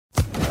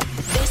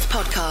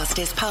podcast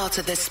is part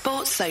of the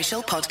Sports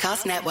Social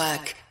Podcast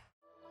Network.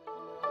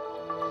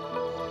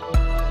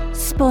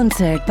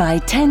 Sponsored by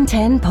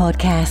 1010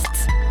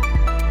 Podcasts.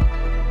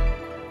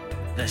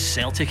 The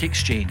Celtic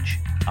Exchange,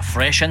 a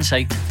fresh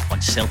insight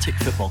on Celtic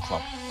Football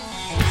Club.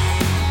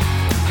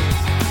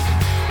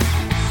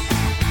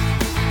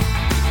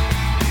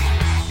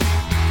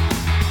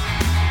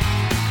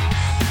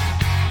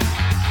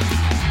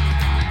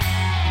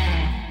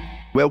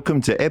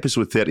 Welcome to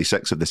episode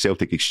 36 of the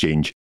Celtic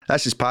Exchange.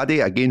 This is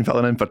Paddy, again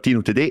filling in for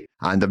Tino today,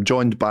 and I'm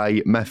joined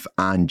by Miff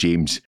and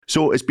James.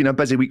 So it's been a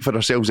busy week for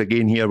ourselves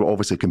again here. We're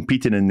obviously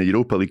competing in the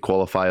Europa League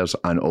qualifiers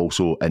and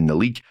also in the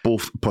league.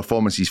 Both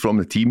performances from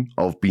the team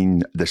have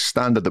been the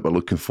standard that we're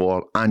looking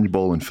for, and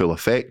ball in full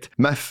effect.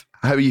 Miff,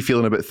 how are you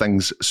feeling about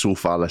things so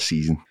far this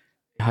season?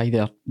 Hi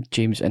there,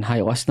 James, and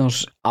hi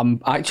listeners.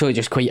 I'm actually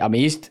just quite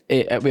amazed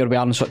at where we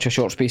are in such a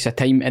short space of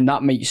time, and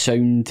that might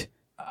sound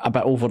a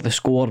bit over the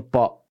score,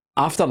 but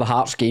after the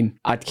Hearts game,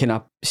 I'd kind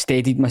of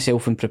steadied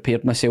myself and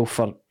prepared myself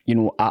for,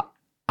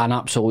 an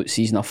absolute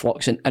season of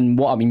flux. And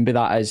what I mean by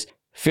that is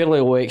fairly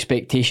low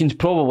expectations,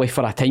 probably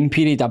for a time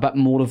period, a bit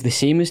more of the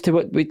same as to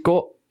what we'd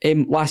got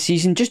last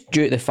season, just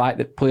due to the fact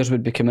that players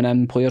would be coming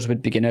in, players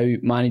would be going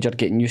out, manager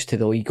getting used to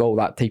the league, all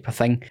that type of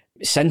thing.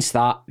 Since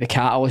that, the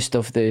catalyst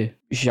of the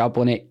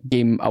Jablonec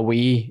game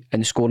away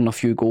and scoring a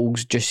few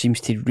goals just seems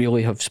to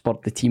really have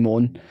spurred the team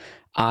on.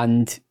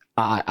 And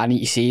I need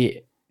to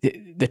say,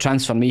 the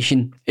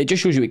transformation, it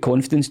just shows you what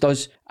confidence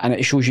does, and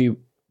it shows you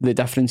the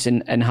difference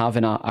in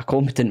having a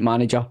competent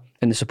manager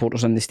and the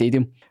supporters in the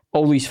stadium.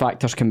 All these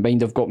factors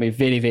combined have got me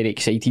very, very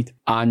excited,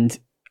 and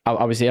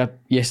I was there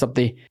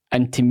yesterday,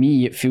 and to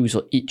me it feels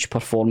like each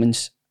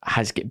performance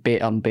has got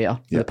better and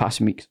better in the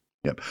past weeks.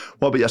 Yep.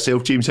 What about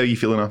yourself, James? How are you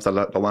feeling after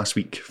the last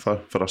week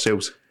for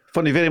ourselves?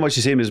 Funny, very much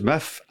the same as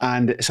Miff,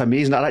 and it's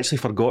amazing. I'd actually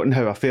forgotten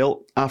how I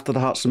felt after the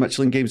Hearts and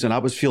Michelin games, and I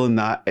was feeling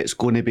that it's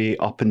going to be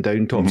up and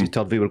down,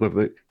 topsy-turvy. We're going to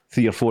about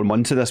 3 or 4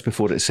 months of this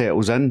before it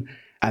settles in,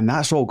 and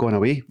that's all gone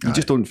away. You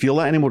just don't feel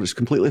that anymore. It's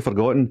completely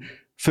forgotten.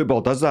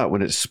 Football does that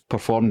when it's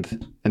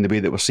performed in the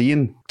way that we're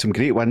seeing. Some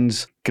great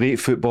wins, great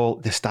football.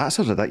 The stats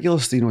are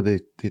ridiculous,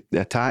 the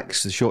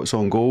attacks, the shots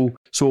on goal.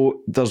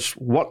 So there's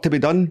work to be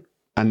done,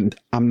 and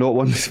I'm not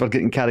one for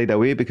getting carried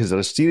away, because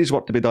there's serious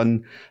work to be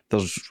done.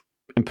 There's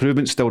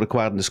improvements still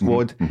required in the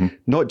squad,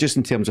 not just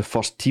in terms of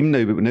first team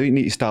now, but now you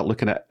need to start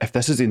looking at, if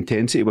this is the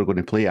intensity we're going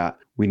to play at,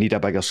 we need a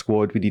bigger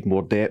squad, we need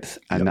more depth,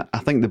 and I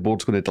think the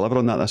board's going to deliver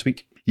on that this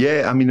week.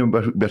 Yeah, I mean,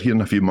 we're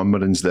hearing a few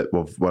murmurings that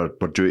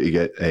we're due to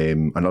get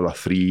another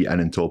 3 in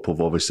on top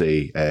of,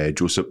 obviously,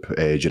 Josip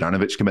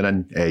Juranovic coming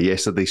in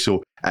yesterday,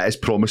 so it is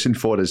promising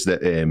for us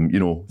that,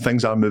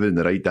 things are moving in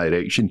the right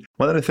direction.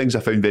 One of the things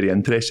I found very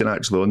interesting,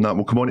 actually, on that,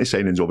 we'll come on to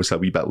signings obviously a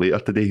wee bit later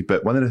today,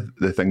 but one of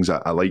the things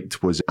that I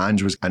liked was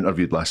Ange was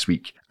interviewed last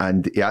week,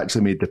 and he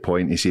actually made the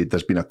point, he said,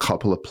 there's been a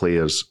couple of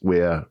players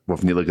where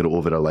we've nearly got it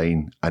over the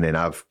line, and then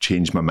I've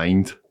changed my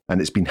mind. And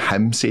it's been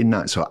him saying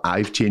that, so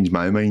I've changed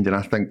my mind. And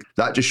I think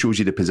that just shows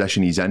you the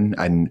position he's in.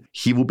 And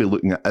he will be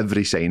looking at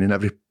every signing,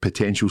 every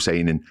potential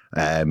signing,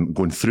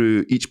 going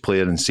through each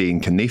player and saying,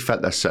 can they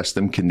fit this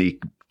system? Can they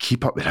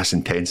keep up with this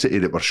intensity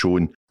that we're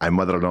showing? And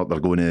whether or not they're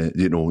going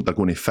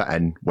to fit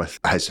in with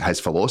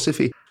his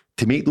philosophy.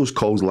 To make those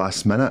calls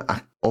last minute,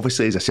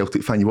 obviously as a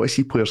Celtic fan, you want to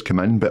see players come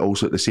in, but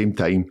also at the same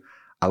time,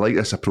 I like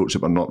this approach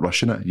that we're not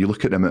rushing it. You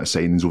look at the amount of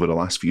signings over the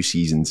last few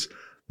seasons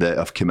that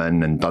have come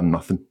in and done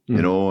nothing,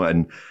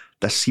 and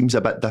this seems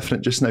a bit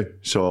different just now.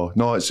 So,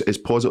 no, it's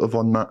positive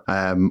on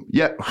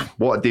that.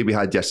 What a day we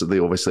had yesterday,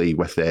 obviously,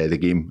 with the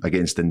game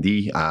against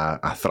Dundee.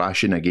 A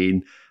thrashing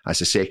again. As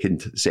a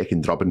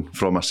second drubbing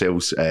from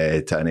ourselves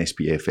to an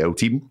SPFL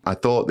team. I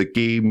thought the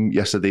game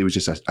yesterday was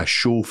just a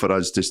show for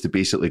us just to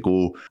basically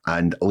go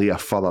and lay a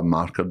further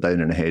marker down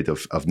in the head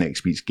of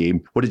next week's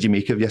game. What did you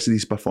make of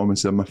yesterday's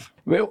performance there, Miff?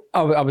 Well,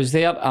 I was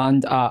there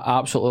and I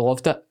absolutely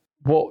loved it.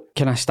 What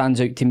kind of stands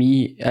out to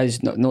me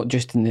is not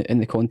just in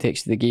the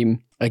context of the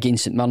game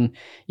against St Mirren,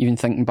 even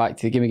thinking back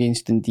to the game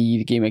against Dundee,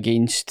 the game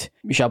against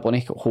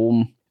Jablonec at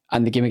home,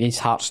 and the game against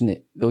Hearts in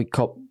the League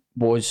Cup,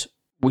 was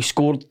we've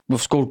scored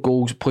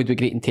goals, played with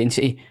great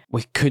intensity.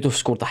 We could have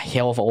scored a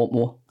hell of a lot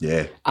more.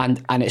 Yeah.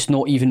 And it's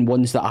not even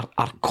ones that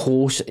are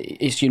close.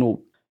 It's,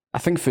 I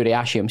think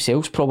Furiashi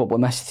himself's probably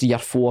missed 3 or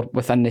 4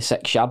 within the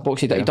 6-yard box.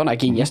 He'd done it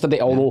again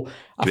yesterday, although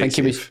I think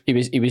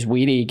he was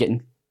wary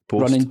getting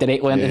running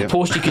directly into the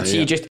post. You could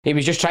see he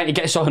was just trying to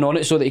get something on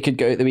it so that he could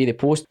get out the way of the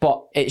post.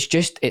 But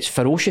it's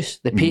ferocious.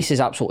 The pace is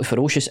absolutely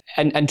ferocious.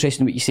 And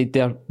interesting what you said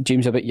there,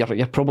 James, about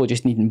you're probably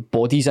just needing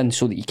bodies in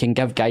so that you can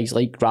give guys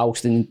like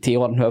Ralston,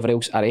 Taylor and whoever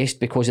else a rest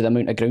because of the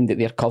amount of ground that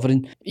they're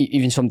covering.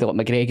 Even somebody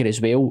like McGregor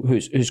as well,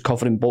 who's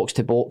covering box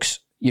to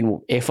box,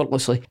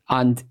 effortlessly.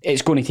 And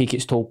it's going to take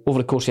its toll. Over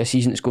the course of a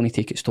season, it's going to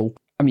take its toll.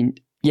 I mean,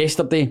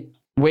 yesterday,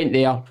 went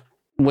there,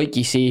 like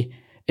you say,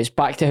 it's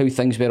back to how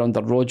things were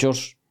under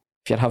Rodgers.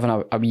 If you're having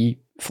a wee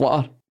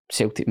flutter,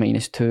 Celtic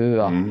 -2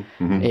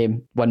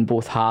 or win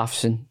both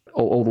halves and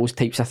all those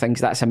types of things,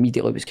 that's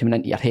immediately what's coming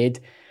into your head,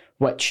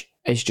 which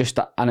is just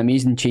an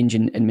amazing change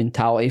in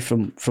mentality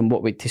from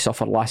what we had to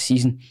suffer last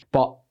season.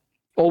 But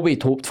all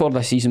we'd hoped for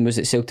this season was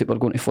that Celtic were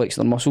going to flex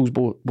their muscles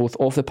both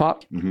off the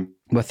park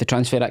with the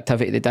transfer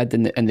activity they did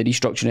and the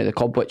restructuring of the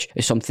club, which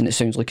is something that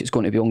sounds like it's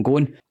going to be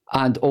ongoing,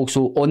 and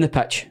also on the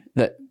pitch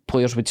that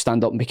players would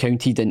stand up and be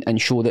counted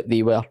and show that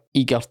they were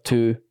eager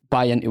to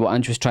buy into what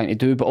Ange was trying to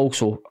do, but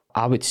also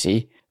I would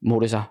say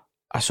more as a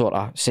sort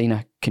of sign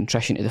of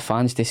contrition to the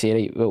fans to say,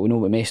 right, well, we know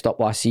we messed up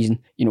last season.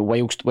 You know,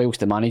 whilst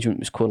the management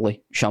was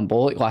clearly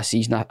shambolic last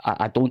season,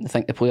 I don't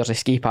think the players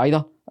escape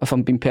either, if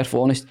I'm being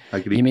perfectly honest. I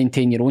agree. You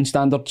maintain your own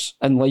standards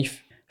in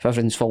life. If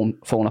everything's falling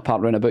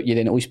apart round about you,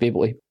 then at least be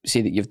able to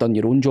say that you've done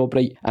your own job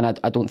right. And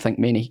I don't think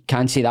many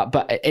can say that.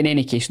 But in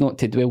any case, not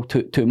to dwell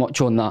too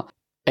much on that,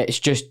 it's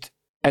just,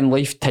 in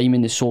life,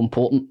 timing is so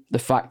important. The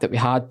fact that we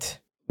had,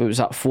 it was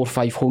at 4 or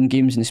 5 home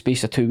games in the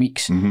space of 2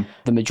 weeks.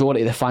 The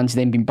majority of the fans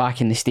then been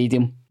back in the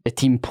stadium. The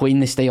team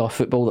playing the style of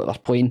football that they're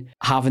playing,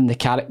 having the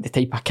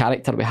type of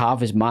character we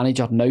have as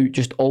manager now,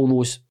 just all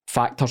those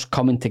factors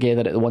coming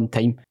together at the one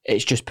time,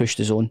 it's just pushed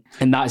us on.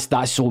 And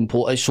that's so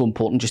important. It's so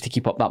important just to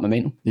keep up that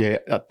momentum. Yeah,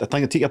 I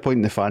think I take your point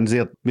in the fans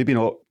there, maybe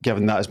not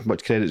giving that as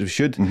much credit as we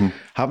should.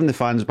 Having the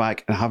fans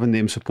back and having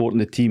them supporting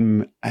the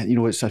team, you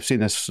know, I've seen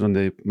this on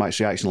the match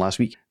reaction last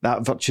week,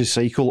 that virtuous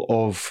cycle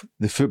of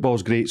the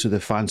football's great, so the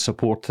fans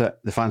support it,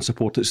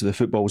 so the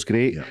football's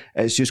great. Yeah.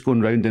 It's just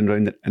going round and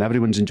round and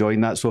everyone's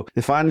enjoying that. So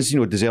the fans, you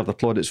know, deserve their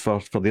plaudits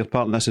for their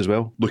part in this as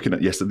well. Looking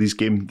at yesterday's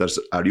game, there's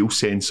a real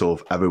sense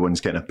of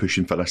everyone's kind of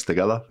pushing for this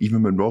together.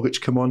 Even when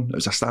Rogic came on, it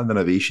was a standing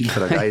ovation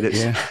for a guy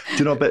that's, do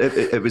you know, but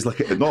it was like,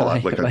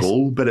 not like a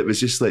goal, but it was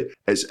just like,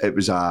 it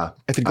was a...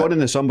 If it'd gone in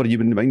the summer, you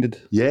wouldn't have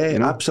minded. Yeah, you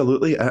know?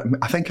 Absolutely.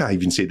 I think I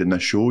even said in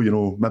this show, you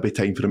know, maybe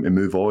time for him to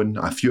move on.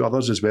 A few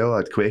others as well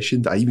I'd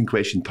questioned. I even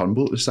questioned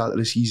Turnbull at the start of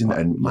the season,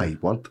 and my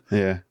word,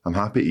 I'm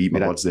happy to eat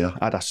my words there.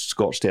 I had a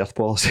scorched earth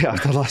policy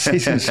after last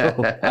season, so...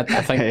 I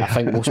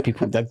think most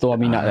people did, though. I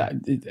mean,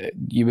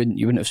 you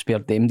wouldn't have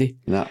spared them, day.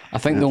 Nah. I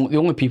think the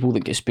only people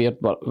that get spared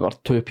were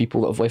 2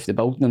 people that have left the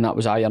building, and that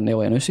was Ayer and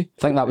Nelly Anusi.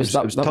 I think that was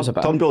a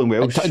bit... Turnbull and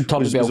Welsh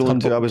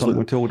Turnbull, I was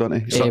looking to hold on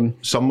to.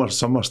 Some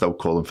were still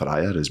calling for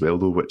Ayer as well,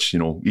 though, which, you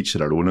know, each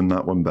their own on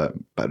that one, but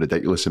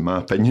ridiculous in my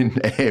opinion.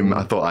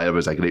 I thought Ayer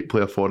was a great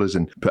player for us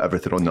and put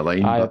everything on the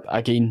line.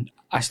 Again,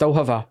 I still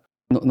have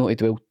not to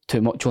dwell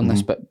too much on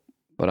this, but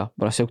we're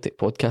a Celtic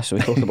podcast, so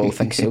we talk about all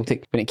things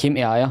Celtic. When it came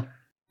to Ayer,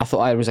 I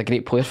thought Ayer was a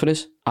great player for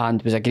us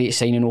and was a great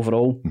signing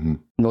overall.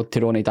 Nod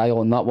to Ronnie Dial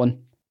on that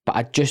one, but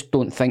I just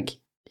don't think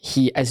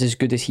he is as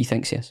good as he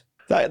thinks he is.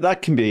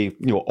 That can be,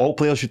 you know, all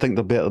players should think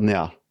they're better than they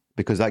are,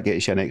 because that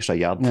gets you an extra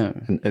yard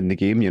in the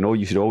game. You know,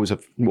 you should always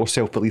have more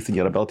self-belief in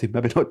your ability,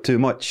 maybe not too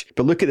much,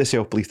 but look at the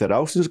self-belief that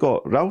Ralston's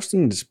got.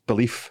 Ralston's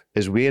belief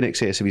is way in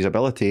excess of his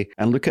ability,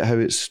 and look at how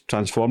it's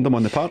transformed him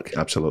on the park.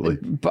 Absolutely.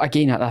 But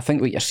again, I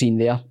think what you're seeing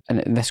there,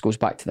 and this goes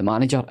back to the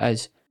manager,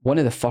 is one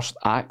of the first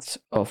acts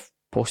of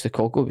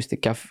Postecoglou was to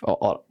give,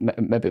 or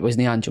maybe it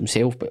wasn't Ange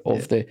himself, but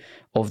of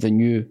the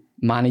new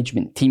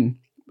management team,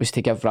 was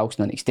to give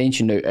Ralston an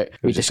extension. Now,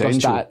 we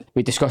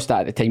discussed that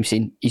at the time,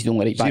 saying he's the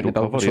only right back in the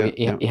building, so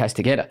he has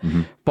to get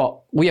it.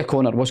 But Lee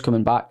O'Connor was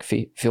coming back for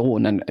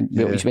loan, and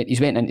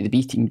he's went into the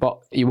B team, but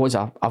he was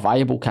a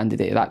viable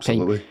candidate at that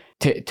time.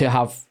 To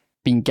have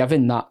been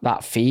given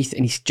that faith,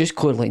 and he's just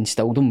clearly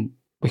instilled him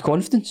with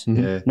confidence.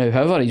 Now,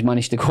 however he's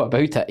managed to go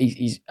about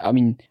it,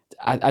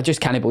 I just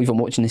can't believe I'm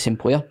watching the same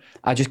player.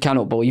 I just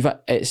cannot believe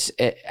it.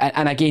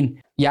 And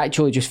again, you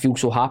actually just feel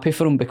so happy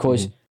for him,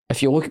 because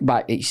if you look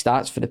back at his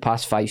stats for the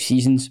past 5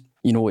 seasons,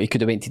 you know, he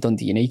could have went to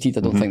Dundee United. I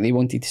don't think they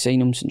wanted to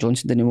sign him. St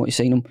Johnstone didn't want to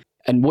sign him.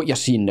 And what you're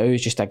seeing now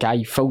is just a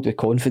guy filled with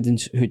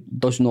confidence who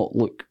does not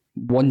look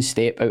one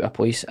step out of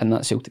place in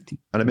that Celtic team.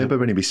 And I remember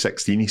when he was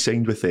 16, he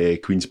signed with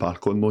Queen's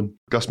Park on loan.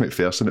 Gus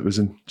McPherson, it was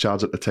in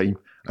charge at the time.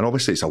 And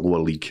obviously it's a lower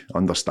league, I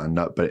understand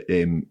that. But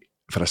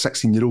for a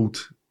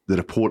 16-year-old, the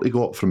report he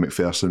got from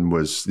McPherson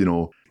was, you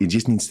know, he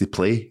just needs to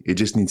play. He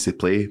just needs to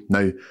play.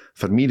 Now,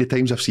 for me, the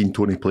times I've seen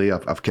Tony play,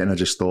 I've kind of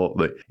just thought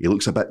that he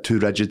looks a bit too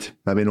rigid,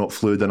 maybe not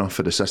fluid enough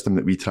for the system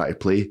that we try to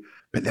play.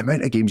 But the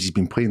amount of games he's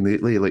been playing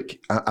lately, like,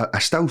 I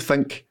still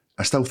think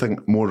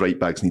more right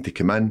backs need to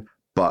come in.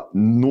 But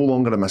no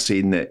longer am I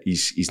saying that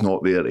he's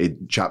not there to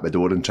chat the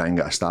door and try and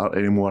get a start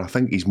anymore. I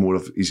think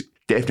he's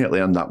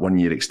definitely on that 1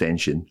 year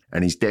extension,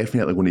 and he's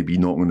definitely going to be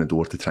knocking on the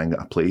door to try and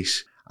get a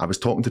place. I was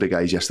talking to the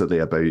guys yesterday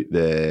about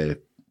the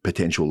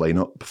potential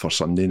lineup for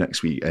Sunday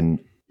next week,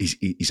 and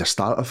he's a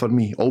starter for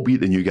me,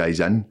 albeit the new guy's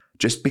in,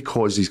 just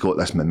because he's got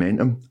this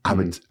momentum.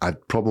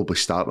 I'd probably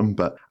start him,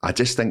 but I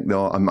just think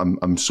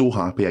I'm so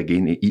happy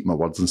again to eat my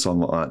words and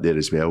something like that there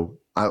as well.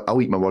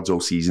 I'll eat my words all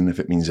season if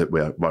it means that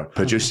we're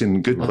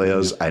producing good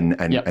players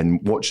and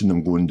watching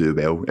them go and do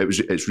well.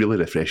 It's really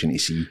refreshing to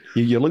see.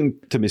 You're looking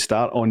to me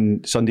start on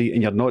Sunday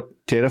and you're not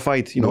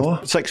terrified. You know,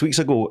 6 weeks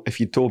ago,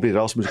 if you told me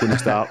Ralston was going to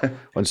start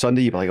on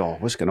Sunday, you'd be like, oh,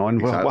 what's going on?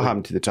 Exactly. What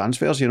happened to the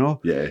transfers, you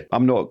know? Yeah.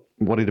 I'm not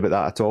worried about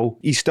that at all.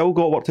 He's still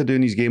got work to do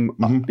in his game,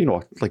 you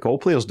know, like all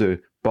players do.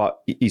 But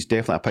he's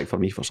definitely a pick for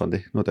me for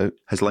Sunday, no doubt.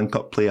 His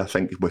link-up play, I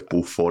think, with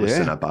both Forrest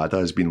and Abada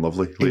has been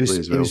lovely lately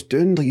as well. He was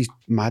doing these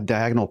mad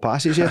diagonal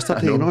passes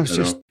yesterday. It's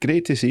just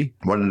great to see.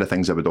 One of the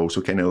things I would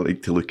also kind of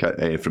like to look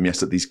at from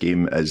yesterday's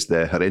game is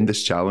the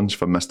horrendous challenge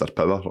from Mr.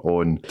 Power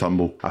on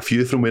Turnbull. A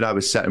few from where I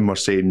was sitting were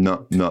saying,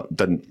 no,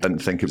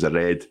 didn't think it was a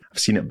red. I've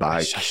seen it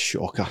back. It's a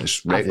shocker.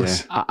 It's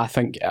reckless. I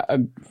think,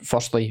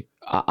 firstly,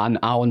 an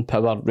Alan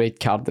Power red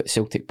card at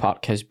Celtic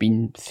Park has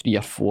been 3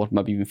 or 4,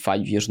 maybe even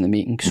 5 years in the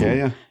making.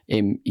 So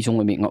he's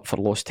only making up for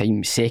lost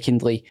time.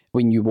 Secondly,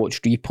 when you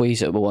watch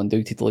replays, it will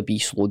undoubtedly be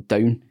slowed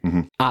down.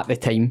 At the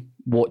time,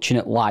 watching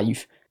it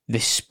live, the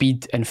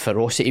speed and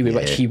ferocity with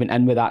which he went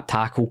in with that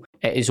tackle,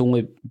 it is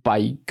only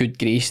by good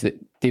grace that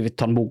David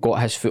Turnbull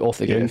got his foot off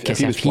the ground.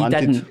 Because if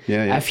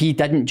he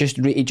didn't,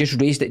 he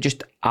just raised it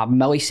just a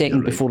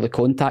millisecond before the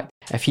contact.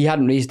 If he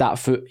hadn't raised that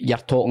foot, you're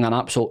talking an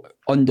absolute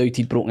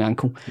undoubted broken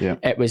ankle.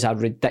 It was a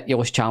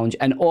ridiculous challenge,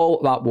 and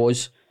all that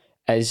was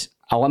is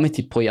a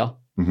limited player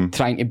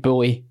trying to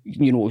bully.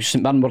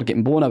 St Mirren were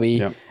getting blown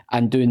away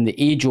and doing the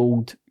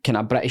age-old kind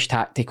of British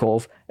tactic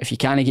of, if you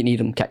can't get near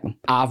them, kick them.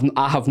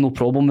 I have no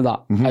problem with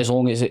that as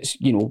long as it's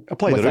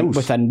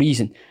within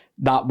reason.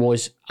 That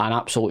was an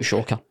absolute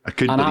shocker.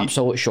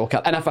 Absolute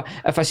shocker. And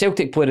if a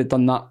Celtic player had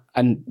done that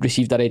and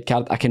received a red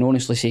card, I can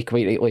honestly say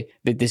quite rightly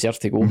they deserve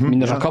to go. I mean,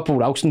 there's a couple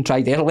Ralston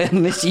tried earlier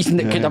in the season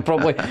that could have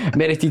probably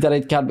merited a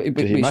red card,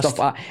 but stuff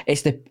like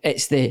that.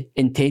 It's the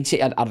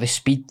intensity or the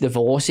speed, the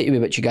velocity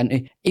with which you get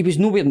into. He was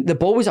nowhere. The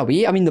ball was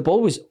away. I mean, the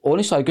ball was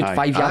honestly a good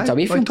 5 yards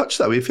away from him. Touched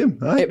that away from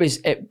him. It was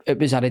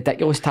a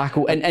ridiculous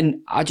tackle,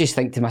 and I just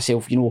think to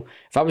myself,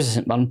 if I was a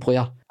St Mirren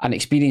player, an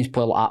experienced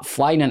player like that,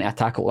 flying into a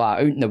tackle like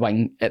that out in the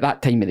wing at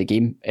that time of the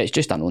game, it's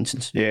just a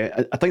nonsense.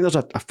 Yeah, I think there's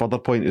a further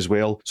point as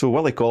well. So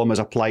Willie Collum has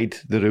applied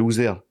the rules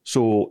there.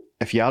 So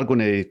if you are going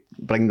to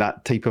bring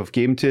that type of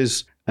game to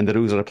us and the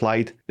rules are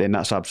applied, then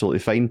that's absolutely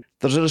fine.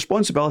 There's a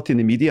responsibility in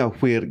the media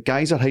where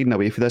guys are hiding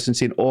away from this and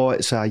saying, oh,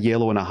 it's a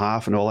yellow and a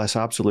half and all this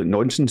absolute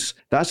nonsense.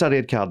 That's a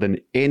red card in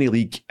any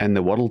league in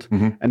the world.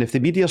 And if the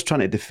media's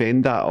trying to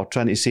defend that or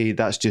trying to say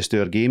that's just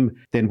our game,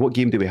 then what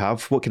game do we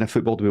have? What kind of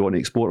football do we want to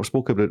export? I've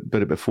spoken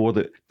about it before,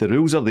 that the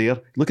rules are there.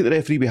 Look at the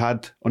referee we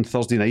had on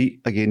Thursday night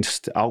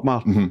against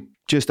Alkmaar.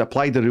 Just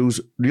applied the rules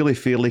really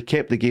fairly,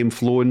 kept the game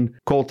flowing,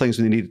 called things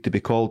when they needed to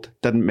be called,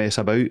 didn't mess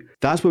about.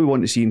 That's what we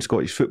want to see in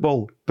Scottish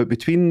football. But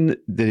between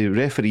the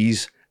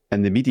referees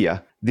and the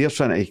media, they're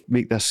trying to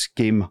make this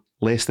game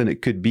less than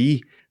it could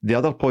be. The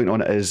other point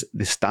on it is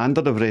the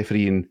standard of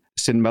refereeing.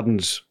 St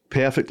Mirren's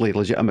perfectly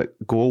legitimate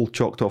goal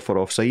chalked off for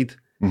offside.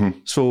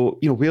 So,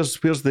 where's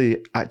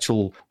the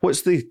actual,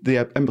 what's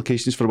the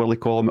implications for Willie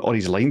Collum or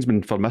his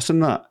linesman for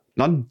missing that?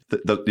 None.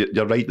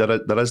 You're right,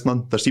 there is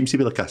none. There seems to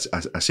be like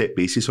a set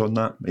basis on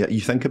that. You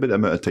think about the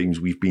amount of times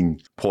we've been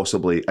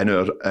possibly, in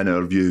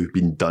our view,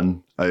 been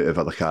done out of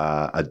like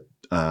a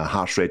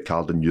harsh red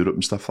card in Europe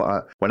and stuff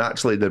like that, when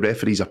actually the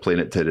referees are playing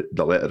it to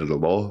the letter of the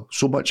law.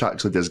 So much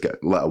actually does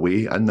get let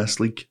away in this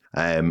league.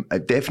 A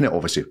definite,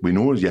 obviously, we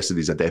know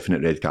yesterday's a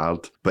definite red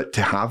card, but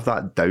to have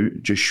that doubt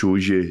just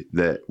shows you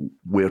that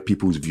where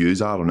people's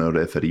views are on our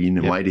refereeing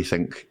and why they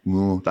think,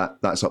 no,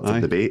 that's up for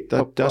debate.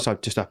 That's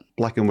just a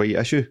black and white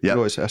issue.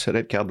 It's a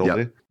red card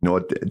already. No,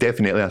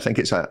 definitely. I think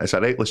it's a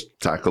reckless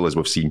tackle, as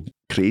we've seen.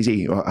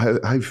 Crazy.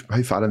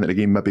 How far into the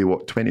game? Maybe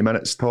 20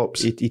 minutes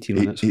tops? 18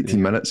 minutes.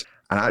 18 minutes.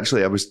 And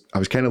actually, I was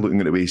kind of looking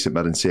at the way St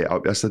Mirren set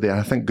up yesterday, and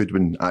I think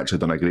Goodwin actually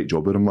done a great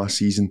job with them last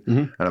season.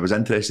 And I was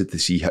interested to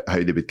see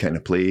how they would kind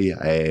of play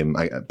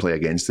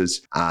against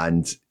us.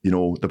 And,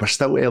 there were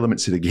still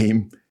elements of the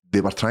game.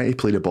 They were trying to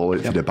play the ball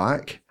out to the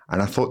back.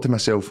 And I thought to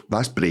myself,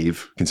 that's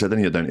brave,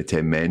 considering you're down to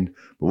 10 men.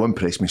 But what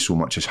impressed me so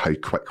much is how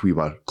quick we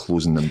were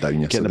closing them down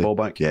yesterday. Getting the ball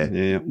back.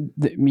 Yeah.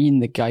 Me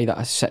and the guy that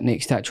I sit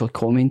next to actually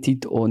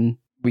commented on,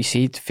 we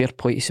said fair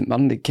play to St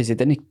Mirren because they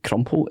didn't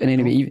crumple in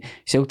any way.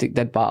 Celtic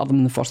did batter them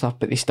in the first half,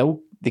 but they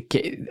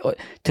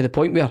to the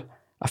point where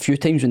a few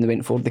times when they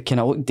went forward, they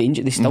kind of looked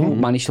dangerous. They still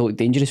managed to look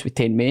dangerous with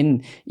 10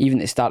 men. Even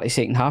at the start of the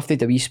second half, they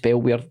had a wee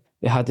spell where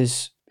they had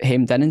us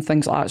hemmed in and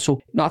things like that.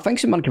 So, no, I think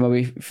St Mirren came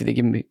away for the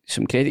game with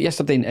some credit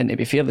yesterday. And to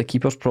be fair, the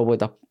keeper's probably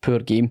had a poor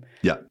game.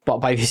 Yeah. But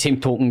by the same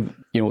token,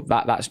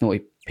 that's not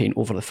to paint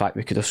over the fact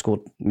we could have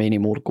scored many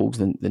more goals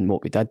than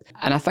what we did.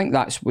 And I think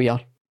that's where,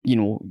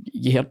 you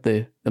heard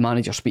the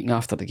manager speaking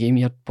after the game,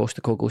 you heard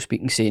Postecoglou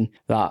speaking, saying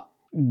that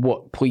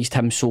what pleased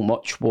him so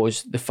much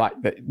was the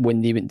fact that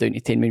when they went down to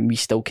 10 men, we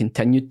still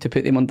continued to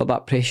put them under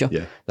that pressure.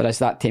 Yeah. There is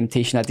that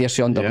temptation. I dare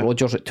say under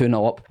Rodgers at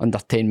 2-0 up, under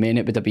 10 men,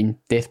 it would have been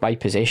death by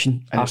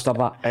possession and after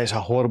that. It's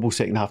a horrible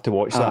second half to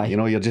watch that.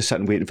 You're just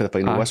sitting waiting for the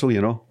final whistle,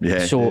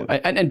 Yeah. So,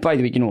 and by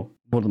the way,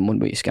 more than one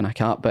way to skin a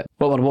cat, but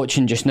what we're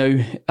watching just now,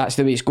 that's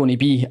the way it's going to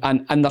be.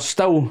 And there's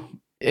still,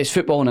 it's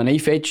football on a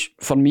knife edge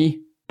for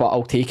me, but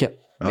I'll take it.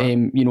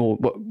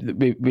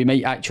 We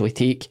might actually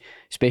take,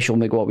 especially when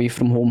we go away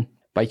from home,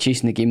 by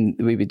chasing the game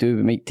the way we do,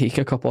 we might take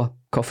a couple of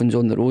coffins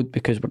on the road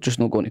because we're just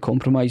not going to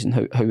compromise in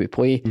how we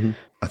play.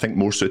 I think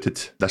more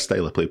suited, this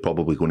style of play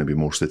probably going to be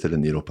more suited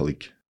in the Europa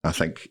League. I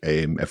think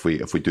if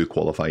we do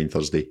qualify on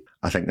Thursday,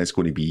 I think it's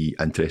going to be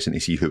interesting to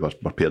see who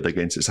we're paired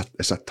against.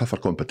 It's a tougher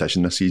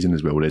competition this season,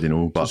 as we already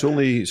know. But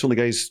it's only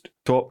guys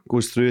top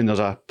goes through and there's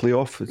a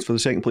playoff. It's for the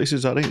second place,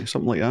 is that right?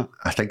 Something like that.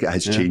 I think it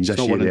has changed this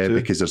year,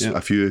 because there's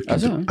a few. I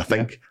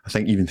think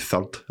even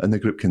third in the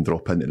group can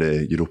drop into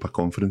the Europa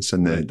Conference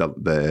and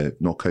the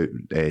knockout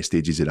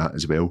stages of that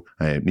as well.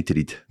 Need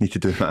to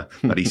do my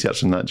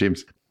research on that,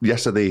 James.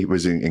 Yesterday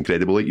was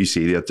incredible, like you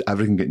say there,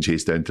 everything getting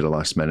chased down to the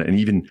last minute, and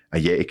even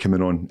Ayeti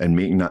coming on and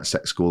making that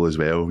 6th goal as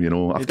well. You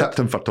know, I've tipped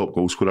him for top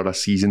goal scorer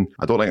this season.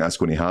 I don't think that's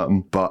going to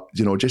happen, but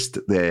you know, just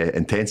the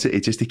intensity,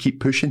 just to keep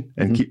pushing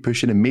and keep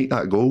pushing and make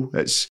that goal.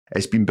 It's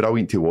been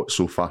brilliant to watch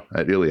so far.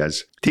 It really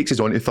is. Takes us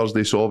on to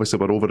Thursday, so obviously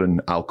we're over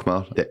in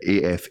Alkmaar, the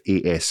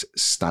AFAS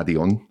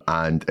Stadion,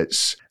 and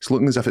it's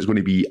looking as if it's going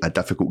to be a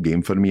difficult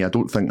game for me. I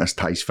don't think this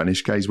tie's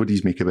finished, guys. What do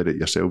you make about it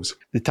yourselves?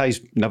 The tie's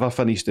never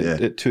finished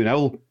at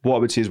 2-0. What I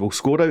would say is we'll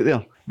score out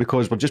there,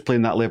 because we're just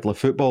playing that level of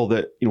football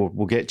that, you know,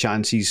 we'll get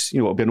chances. You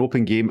know, it'll be an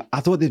open game.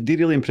 I thought they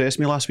really impressed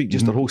me last week,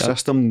 just their whole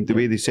system, the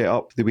way they set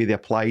up, the way they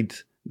applied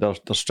their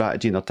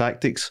strategy and their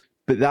tactics.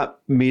 But that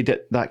made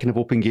it that kind of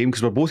open game,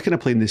 because we're both kind of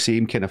playing the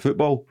same kind of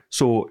football.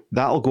 So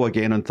that'll go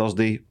again on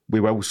Thursday. We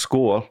will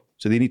score.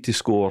 So they need to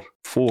score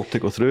 4 to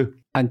go through.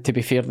 And to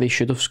be fair, they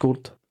should have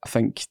scored. I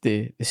think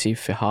the save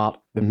for Hart,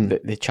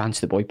 the chance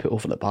the boy put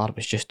over the bar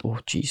was just, oh,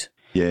 jeez.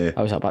 Yeah.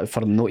 I was about for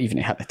them not even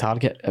to hit the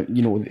target.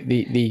 You know,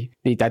 they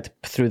did,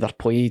 through their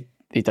play,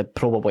 they did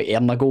probably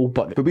earn a goal,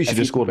 but we should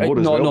have scored more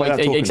as well. No,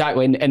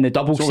 exactly. And the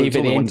double save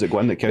at the end,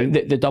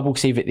 the double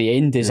save at the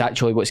end is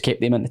actually what's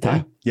kept them in the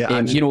tie.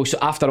 Yeah. You know, so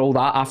after all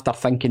that, after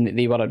thinking that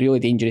they were a really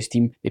dangerous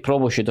team, they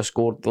probably should have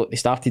scored. They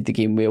started the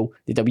game well.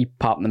 They did a wee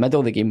part in the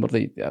middle of the game where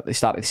they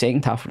started the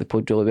second half where they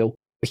played really well.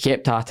 We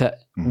kept at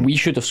it. We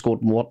should have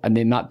scored more, and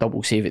then that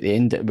double save at the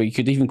end, but you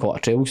could even call it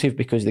a treble save,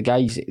 because the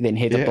guys then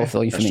headed off the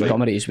line from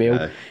Montgomery as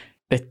well.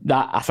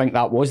 That I think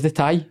that was the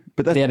tie,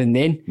 but there and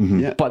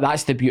then. But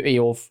that's the beauty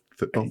of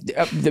football.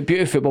 The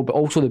beauty of football, but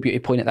also the beauty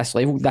point at this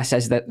level. This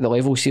is the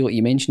level, see what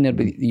you mentioned there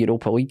with the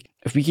Europa League.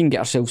 If we can get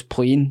ourselves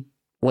playing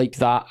like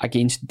that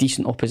against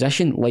decent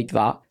opposition like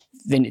that,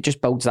 then it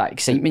just builds that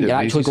excitement. You're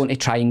actually going to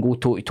try and go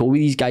toe to toe with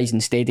these guys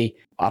instead of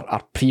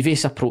our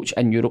previous approach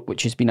in Europe,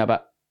 which has been a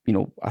bit, you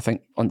know, I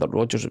think under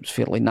Rodgers it was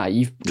fairly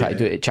naive, try to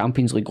do it at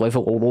Champions League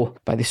level, although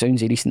by the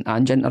sounds of recent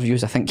Ange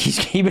interviews, I think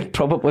he would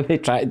probably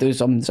try to do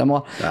something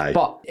similar.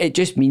 But it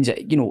just means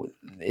that, you know,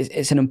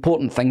 it's an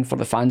important thing for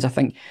the fans, I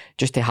think,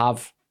 just to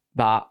have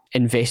that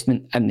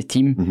investment in the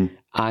team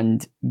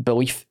and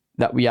belief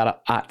that we are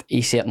at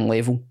a certain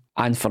level.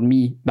 And for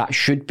me, that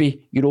should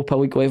be Europa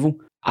League level.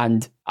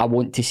 And I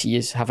want to see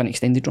us have an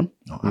extended run.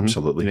 Oh,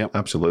 absolutely,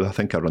 absolutely. I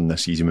think a run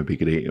this season would be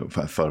great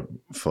for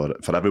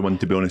everyone,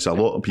 to be honest. A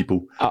lot of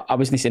people... I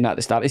wasn't saying that at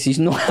the start of the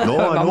season, no.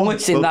 I'm only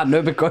saying that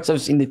now because I've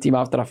seen the team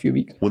after a few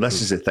weeks. Well,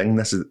 this is the thing.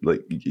 This is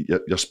like,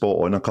 you're spot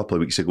on. A couple of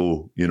weeks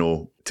ago, you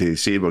know, to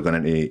say we're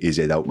going into AZ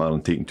Alkmaar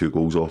and taking 2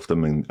 goals off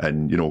them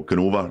and you know,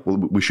 going over. Well,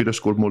 we should have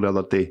scored more the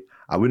other day.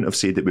 I wouldn't have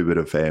said that we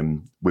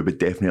would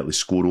definitely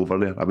score over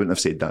there. I wouldn't have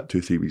said that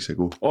 2-3 weeks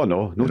ago. Oh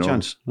no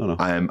chance. No.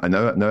 And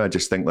now I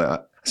just think that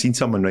I seen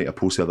someone write a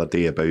post the other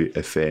day about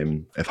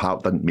if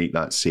Hart didn't make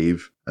that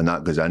save and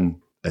that goes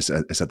in, it's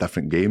a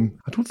different game.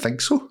 I don't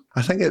think so.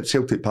 I think at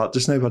Celtic Park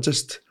just now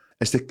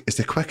it's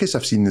the quickest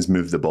I've seen us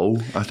move the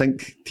ball. I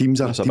think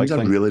teams are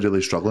really,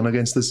 really struggling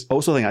against us. I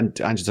also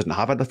think Ange doesn't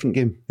have a different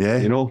game. Yeah.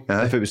 You know,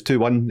 if it was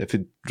 2-1, if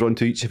he'd drawn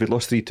 2 each, if he'd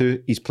lost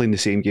 3-2, he's playing the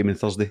same game on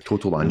Thursday.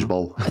 Total Ange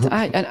ball.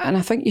 And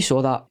I think you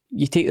saw that.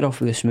 You take it off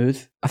with the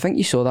smooth. I think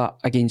you saw that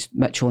against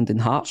Midtjylland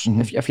and Hearts.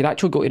 If you'd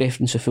actually got to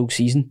reference the full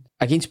season,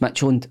 against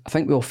Midtjylland, I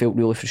think we all felt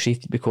really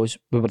frustrated because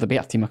we were the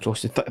better team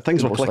across the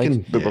things were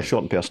clicking, but we're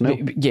short in personnel.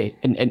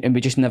 And we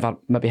just never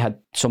maybe had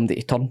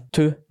somebody to turn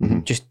to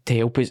just to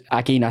help us.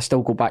 Again, I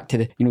still go back to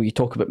the, you know, you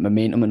talk about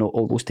momentum and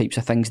all those types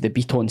of things. The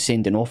beat on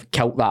sending off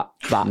killed that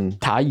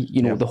tie.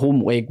 You know, the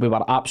home leg, we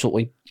were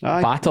absolutely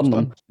battering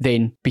them.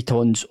 Then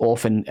Beaton's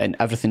off and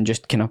everything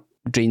just kind of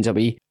drains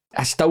away.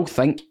 I still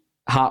think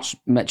Hearts,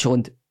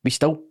 Midtjylland, we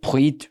still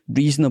played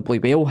reasonably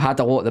well, had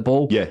a lot of the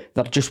ball. There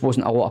just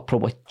wasn't a lot of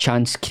probably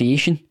chance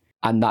creation,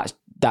 and that's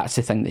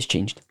the thing that's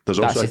changed. That's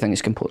the thing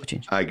that's completely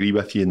changed. I agree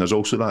with you, and there's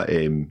also that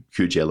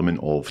huge element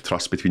of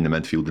trust between the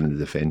midfield and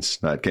the defence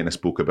that I kind of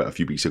spoke about a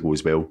few weeks ago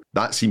as well.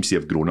 That seems to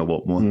have grown a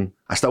lot more.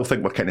 I still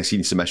think we're kind of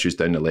seeing some issues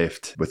down the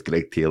left with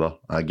Greg Taylor.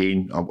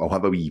 Again, I'll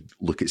have a wee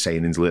look at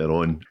signings later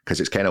on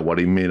because it's kind of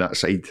worrying me, that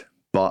side.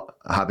 But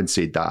having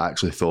said that, I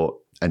actually thought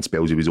in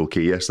spells he was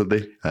okay yesterday.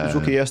 He was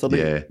okay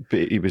yesterday,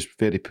 but he was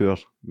very poor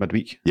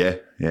midweek. Yeah.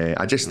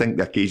 I just think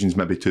the occasion's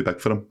maybe too big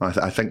for him.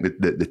 I think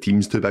that the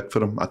team's too big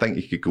for him. I think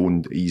he could go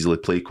and easily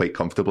play quite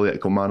comfortably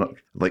at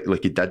Kilmarnock, like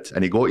he did.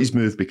 And he got his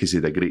move because he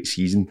had a great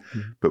season.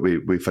 But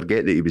we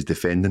forget that he was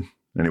defending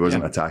and he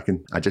wasn't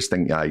attacking. I just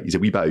think he's a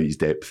wee bit out of his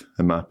depth,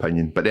 in my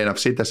opinion. But then I've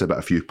said this about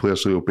a few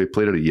players, so he'll be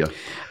player of the year.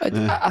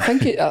 I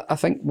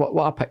think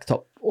what I picked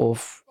up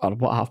of, or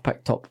what I have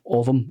picked up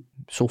of him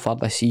so far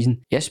this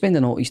season, he's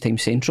spending all his time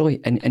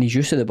centrally, and his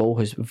use of the ball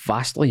has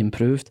vastly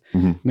improved. I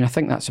mean, I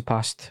think that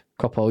surpassed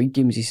couple of league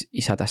games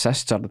he's had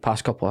assists, or the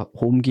past couple of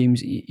home games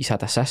he's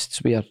had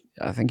assists where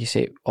I think he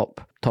set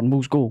up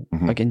Turnbull's goal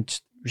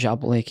against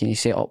Jablonec, and he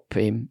set up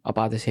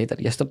Abada's header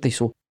yesterday.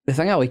 So the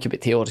thing I like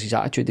about Taylor is his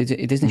attitude.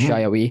 He doesn't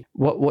shy away.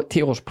 What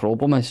Taylor's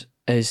problem is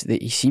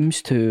that he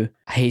seems to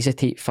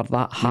hesitate for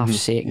that half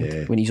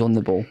second when he's on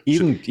the ball.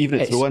 Even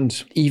at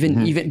throw-ins.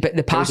 Even but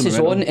the pass is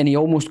on and he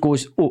almost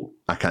goes, oh,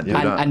 I can't do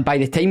that. And by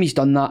the time he's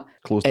done that,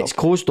 it's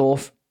closed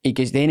off. He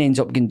then ends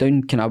up going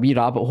down kind of a wee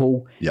rabbit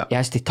hole. Yeah. He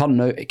has to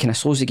turn out. It kind of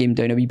slows the game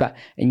down a wee bit.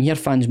 And you hear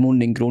fans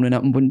moaning and groaning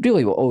at him when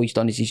really what all he's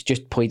done is he's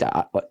just played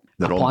a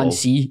plan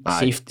C,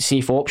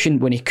 safe option,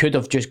 when he could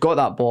have just got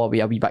that ball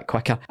away a wee bit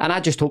quicker. And I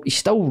just hope he's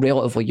still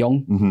relatively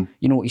young.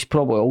 You know, he's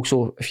probably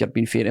also, if you're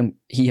being fair to him,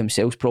 he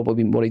himself's probably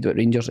been worried about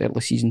Rangers'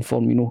 early season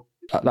form, you know.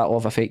 That'll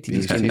have affected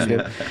his game as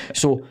well.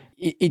 So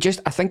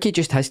I think he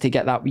just has to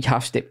get that wee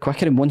half step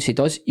quicker, and once he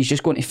does, he's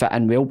just going to fit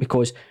in well.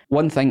 Because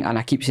one thing, and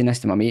I keep saying this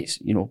to my mates,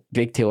 you know,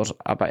 Greg Taylor's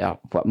a bit of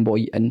a whipping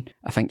boy, and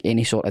I think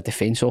any sort of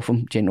defence of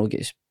him generally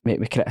gets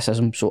met with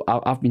criticism. So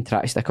I've been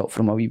trying to stick up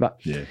for him a wee bit.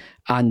 Yeah.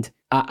 And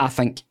I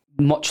think,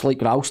 much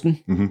like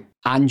Ralston,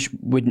 Ange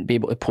wouldn't be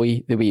able to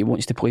play the way he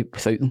wants to play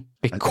without them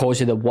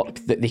because of the work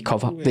that they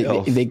cover,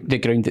 the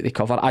ground that they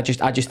cover. I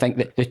just think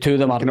that the two of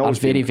them are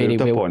very, very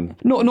well. Upon.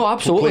 No,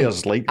 absolutely.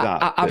 Players like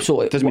that.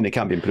 Absolutely. It doesn't mean they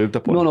can't be improved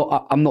upon.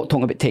 No, I'm not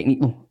talking about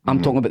technique though.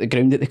 I'm talking about the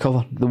ground that they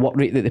cover, the work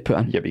rate that they put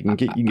in. Yeah, but you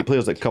can get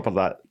players that cover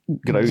that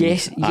ground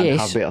and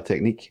have better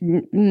technique.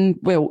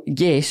 Well,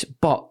 yes,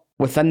 but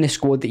within the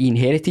squad that he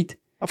inherited,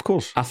 of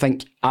course, I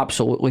think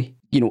absolutely.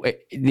 You know,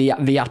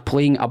 they are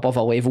playing above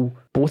a level,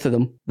 both of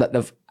them, that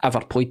they've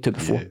ever played to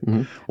before.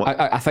 Yeah.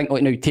 I think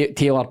like now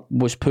Taylor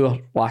was poor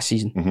last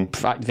season. In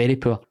fact, very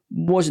poor.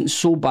 Wasn't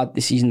so bad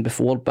the season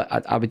before,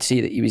 but I would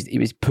say that he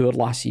was poor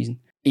last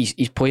season.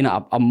 He's playing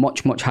at a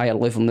much, much higher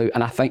level now,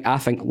 and I think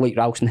like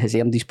Ralston has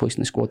earned his place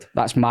in the squad.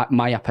 That's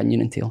my opinion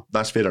in Taylor.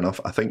 That's fair enough.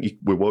 I think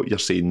with what you're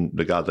saying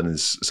regarding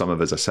some of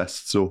his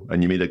assists, though,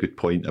 and you made a good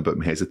point about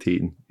him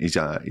hesitating.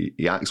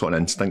 He acts on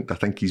instinct. I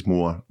think he's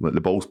more like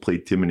the ball's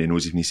played to him, and he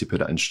knows he needs to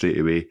put it in straight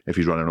away. If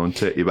he's running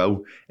onto it, he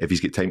will. If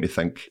he's got time to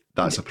think,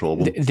 that's a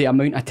problem. The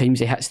amount of times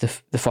he hits the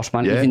first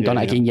man, even done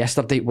it again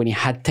yesterday when he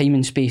had time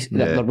and space,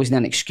 there wasn't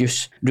an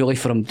excuse really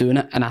for him doing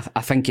it, and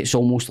I think it's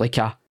almost like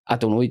I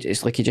don't know,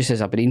 it's like he just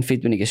has a brain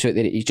fade when he gets out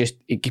there. He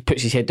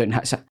puts his head down and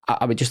hits it.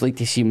 I would just like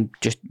to see him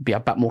just be a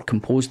bit more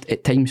composed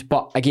at times.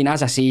 But again,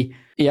 as I say,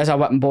 he is a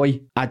whipping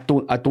boy. I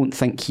don't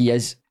think he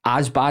is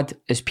as bad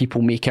as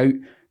people make out.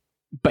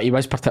 But he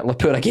was particularly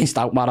poor against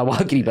Alkmaar. I will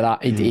agree with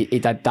that. He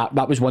did that.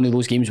 That was one of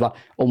those games where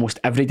almost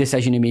every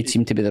decision he made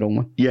seemed to be the wrong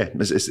one. Yeah,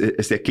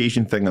 it's the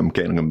occasion thing I'm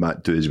getting him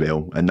back to as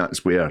well, and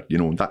that's where, you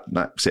know,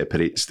 that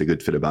separates the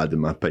good for the bad, in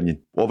my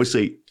opinion.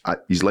 Obviously,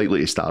 he's likely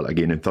to start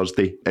again on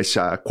Thursday. It's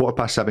a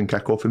 7:15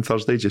 kick-off on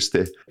Thursday, just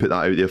to put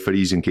that out there for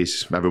ease in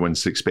case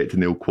everyone's expecting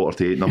the old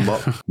 7:45 number.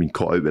 I've been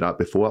caught out with that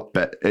before,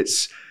 but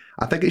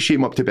I think it's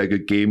shaping up to be a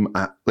good game.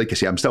 Like I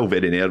say, I'm still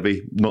very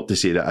nervy. Not to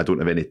say that I don't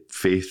have any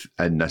faith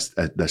in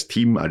this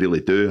team. I really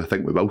do. I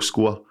think we will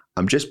score.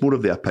 I'm just more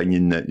of the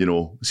opinion that, you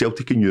know,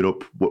 Celtic in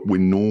Europe, we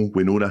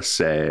know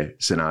this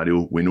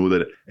scenario. We know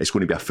that it's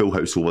going to be a full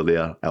house over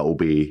there. It'll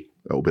be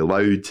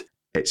loud.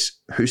 It's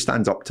who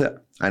stands up to it.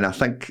 And I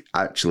think,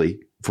 actually,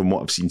 from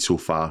what I've seen so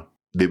far,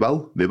 they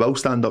will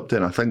stand up to it.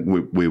 And I think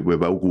we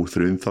will go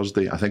through on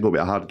Thursday. I think it'll be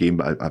a hard game,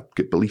 but I've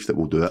got belief that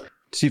we'll do it.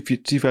 See if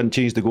we hadn't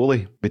changed the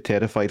goalie, be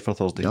terrified for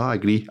Thursday. Yeah, I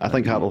agree. I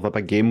think Hart will have a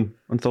big game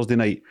on Thursday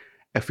night.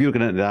 If we were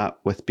going into that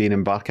with Bain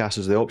and Barkas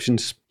as the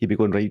options, he'd be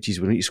going, right, geez,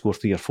 we need to score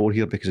 3 or 4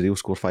 here because they'll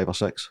score 5 or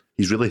 6.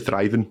 He's really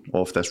thriving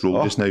off this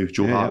role just now,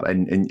 Joe Hart.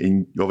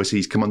 And obviously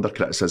he's come under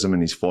criticism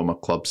in his former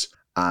clubs.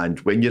 And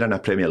when you're in a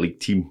Premier League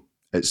team,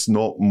 it's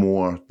not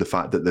more the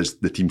fact that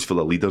the team's full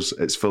of leaders,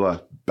 it's full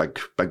of big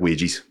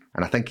wages.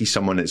 And I think he's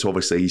someone that's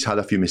he's had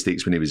a few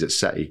mistakes when he was at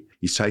City.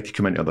 He's tried to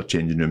come into other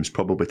changing rooms,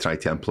 probably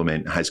tried to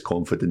implement his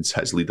confidence,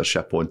 his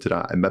leadership onto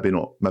that, and maybe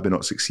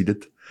not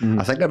succeeded.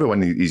 I think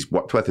everyone he's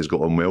worked with has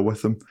got on well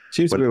with him.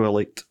 Seems to be well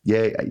liked.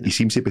 Yeah, he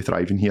seems to be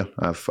thriving here.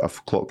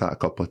 I've clocked that a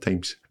couple of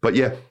times. But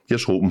yeah,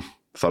 here's hoping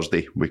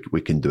Thursday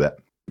we can do it.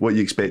 What are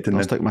you expecting?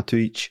 I'll stick my 2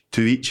 each.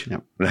 2 each?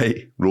 Yep.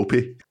 Right,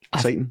 ropey.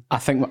 Exciting. I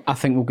think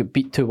we'll get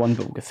beat 2-1,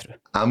 but we'll go through.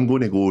 I'm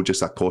going to go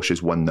just a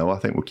cautious 1-0. I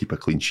think we'll keep a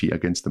clean sheet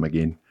against them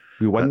again.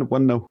 We win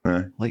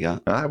 1-0. Like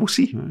that. We'll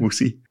see. We'll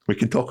see. We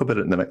can talk about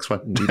it in the next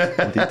one. Indeed.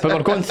 But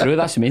we're going through.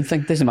 That's the main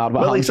thing. Doesn't matter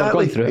what happens. Exactly,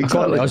 we're going through.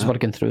 Exactly. Us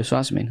working through. So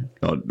that's the main thing.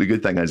 No, the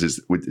good thing is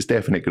it's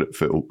definitely good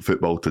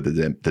football to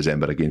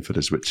December again for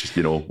us, which,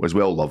 you know, as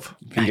well love.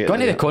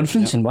 Going to the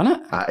conference and win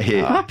it.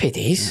 Happy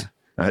days.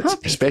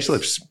 Especially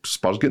if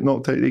Spurs get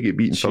knocked out, they get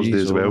beaten Thursday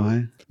as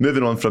well.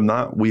 Moving on from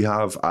that, we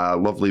have a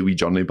lovely wee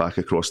journey back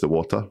across the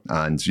water,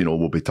 and, you know,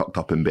 we'll be tucked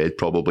up in bed,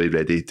 probably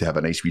ready to have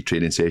a nice wee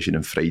training session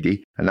on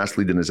Friday, and that's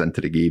leading us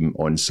into the game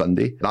on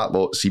Sunday. That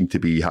lot seem to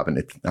be having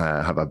to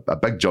have a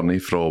big journey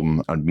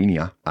from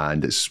Armenia,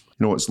 and it's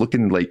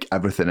looking like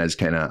everything is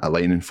kind of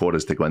aligning for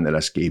us to go into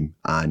this game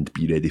and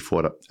be ready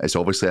for it. It's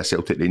obviously a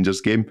Celtic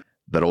Rangers game.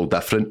 They're all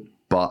different.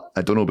 But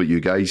I don't know about you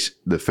guys,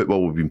 the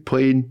football we've been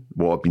playing,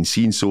 what I've been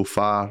seeing so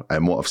far,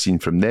 and what I've seen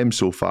from them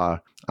so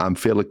far, I'm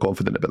fairly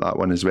confident about that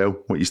one as well.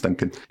 What are you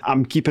thinking?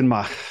 I'm keeping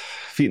my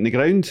feet in the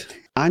ground.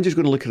 Ange is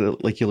going to look at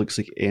it like he looks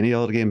like any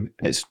other game.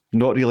 It's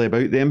not really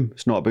about them.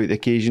 It's not about the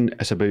occasion.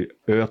 It's about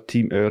our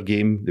team, our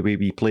game, the way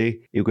we play.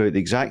 He'll go out the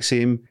exact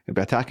same. He'll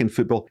be attacking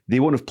football. They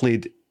won't have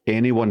played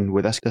anyone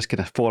with this kind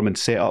of form and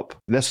setup.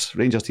 This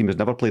Rangers team has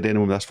never played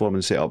anyone with this form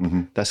and setup,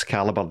 this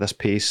calibre, this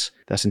pace,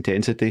 this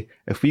intensity.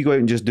 If we go out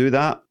and just do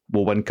that,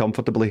 we'll win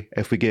comfortably.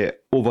 If we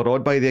get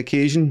overawed by the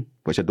occasion,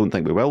 which I don't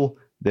think we will,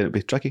 then it'll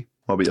be tricky.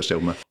 What about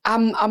yourself, man?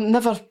 I'm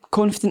never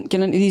confident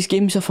getting into these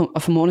games, if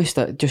I'm honest.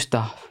 Just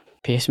a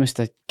pessimist.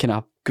 I kind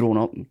of grown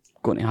up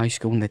going to high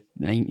school in the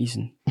 90s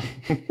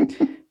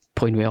and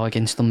playing well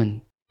against them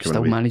and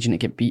still managing to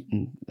get beat,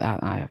 and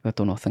I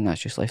don't know, I think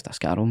that's just left a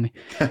scar on me.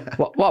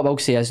 what I will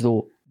say is,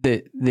 though,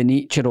 the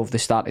nature of the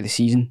start of the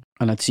season,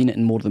 and I'd seen it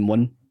in more than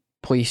one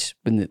place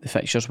when the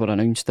fixtures were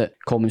announced, that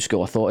common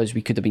school of thought is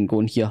we could have been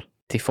going here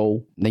to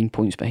fall 9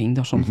 points behind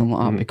or something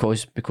like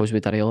that, because we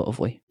had a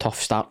relatively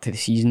tough start to the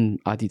season,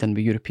 added in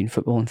with European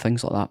football and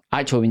things like that.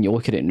 Actually, when you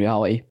look at it in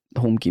reality, the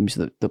home games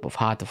that we've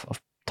had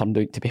have turned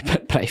out to be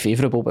pretty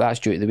favourable, but that's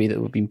due to the way that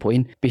we've been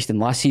playing. Based on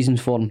last season's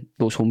form,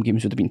 those home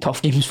games would have been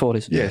tough games for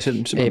us. Yeah,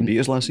 some beat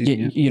us last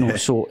season. You know,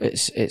 so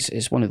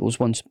it's one of those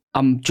ones.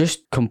 I'm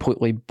just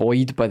completely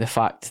buoyed by the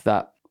fact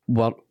that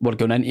we're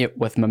going into it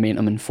with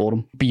momentum and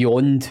form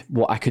beyond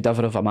what I could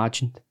ever have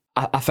imagined.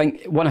 I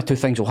think one or two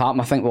things will happen.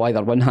 I think we'll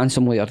either win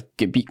handsomely or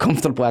get beat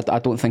comfortably. I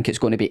don't think it's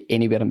going to be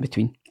anywhere in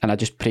between, and I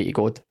just pray to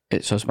God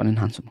it's us winning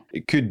handsomely.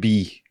 It could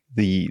be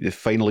the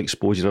final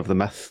exposure of the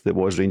myth that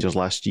was Rangers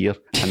last year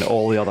and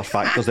all the other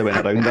factors that went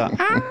around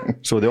that.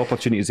 So the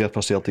opportunity is there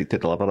for Celtic to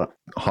deliver that.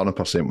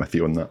 100% with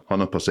you on that.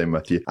 100%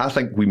 with you. I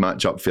think we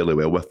match up fairly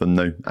well with them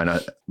now.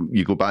 And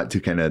you go back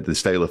to kind of the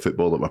style of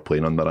football that we're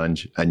playing under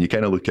Ange, and you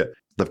kind of look at,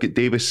 they've got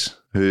Davis,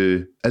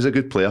 who is a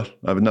good player.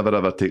 I would never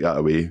ever take that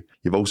away.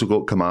 You've also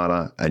got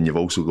Kamara, and you've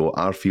also got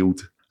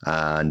Arfield,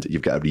 and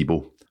you've got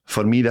Aribo.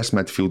 For me, this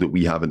midfield that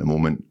we have at the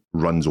moment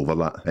runs over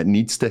that. It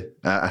needs to.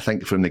 I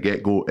think from the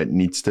get-go, it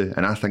needs to.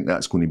 And I think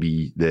that's going to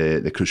be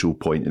the crucial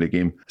point in the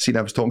game. See,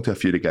 I was talking to a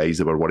few of the guys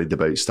that were worried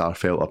about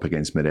Starfelt up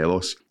against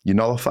Morelos. You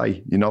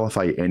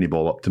nullify any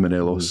ball up to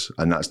Morelos,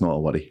 and that's not a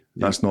worry.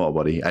 Yeah. That's not a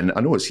worry. And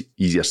I know it's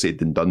easier said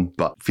than done,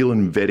 but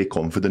feeling very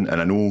confident,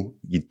 and I know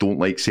you don't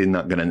like saying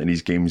that going into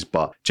these games,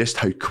 but just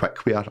how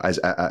quick we are. As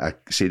I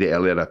said it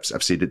earlier,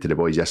 I've said it to the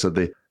boys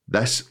yesterday,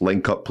 this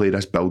link-up play,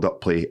 this build-up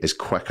play is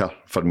quicker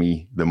for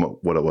me than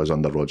what it was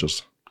under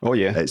Rodgers. Oh,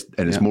 yeah.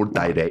 It's more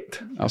direct.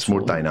 Absolutely. It's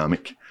more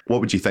dynamic. What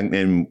would you think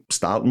then,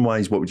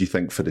 starting-wise? What would you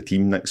think for the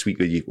team next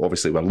week?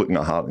 Obviously, we're looking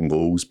at heart and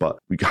goals, but are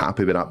you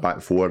happy with that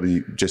back four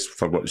just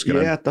for what's going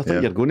on? Yeah, I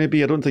think you're going to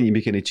be. I don't think you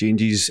make any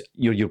changes.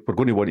 We're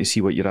going to want to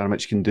see what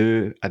Juranovic can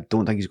do. I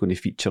don't think he's going to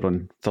feature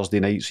on Thursday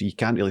night, so you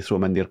can't really throw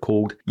him in there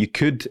cold. You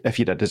could, if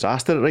you had a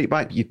disaster at right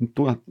back, you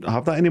don't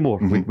have that anymore.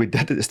 We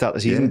did at the start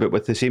of the season, but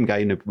with the same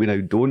guy, we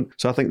now don't.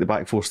 So I think the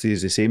back four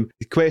stays the same.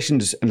 The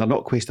questions, and they're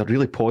not questions, they're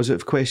really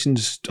positive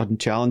questions and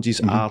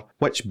challenges, are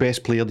which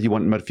best player do you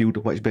want in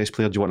midfield? Which best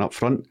player do you want up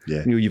front?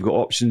 Yeah. You've got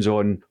options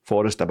on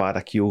Forrest,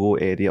 Abada,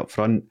 Kyogo, Eddie up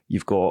front.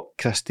 You've got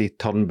Christie,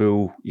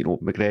 Turnbull,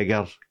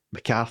 McGregor,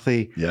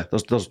 McCarthy. Yeah.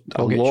 There's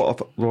a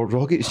lot of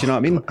Rogic, you know what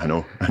I mean? I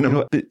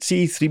know. But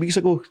see, 3 weeks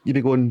ago, you'd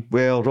be going,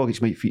 well,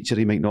 Rogic might feature,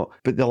 he might not.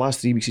 But the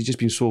last 3 weeks, he's just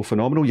been so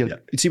phenomenal.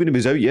 See, when he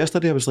was out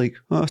yesterday, I was like,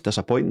 oh, that's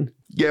disappointing.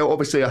 Yeah,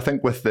 obviously, I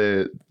think with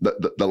the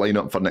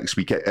lineup for next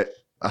week,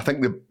 I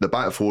think the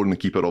back four and the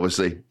keeper,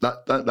 obviously,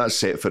 that's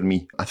set for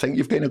me. I think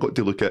you've kind of got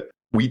to look at,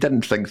 we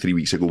didn't think 3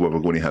 weeks ago we were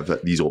going to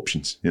have these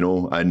options,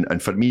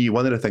 and for me,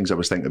 one of the things I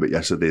was thinking about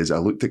yesterday is I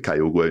looked at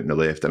Kyogo out on the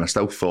left, and I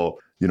still thought,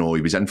 he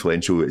was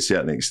influential at a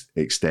certain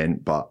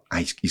extent, but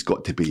he's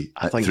got to be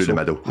through the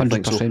middle.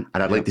 100%. And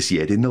I'd like to see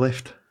Eddie in the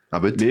left. I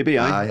would. Maybe,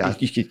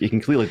 you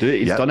can clearly do it.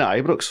 He's done it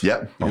at Ibrox.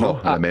 Yeah,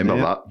 I remember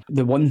that.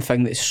 The one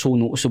thing that's so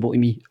noticeable to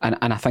me, and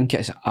I think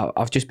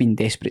I've just been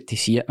desperate to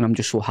see it, and I'm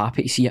just so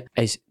happy to see it,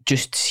 is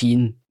just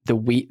seeing the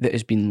weight that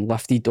has been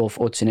lifted off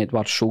Odsonne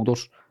Edouard's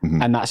shoulders,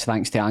 and that's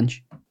thanks to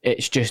Ange.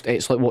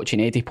 It's like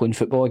watching Eddie playing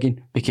football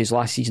again, because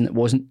last season it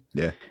wasn't.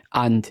 Yeah.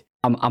 And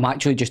I'm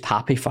actually just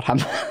happy for him.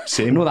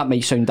 Same. I know that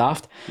might sound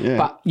daft,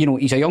 but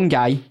he's a young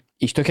guy.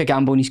 He's took a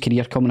gamble in his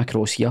career coming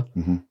across here.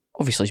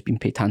 Obviously, he's been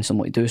paid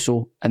handsomely to do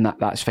so, and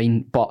that's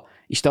fine. But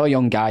he's still a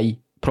young guy.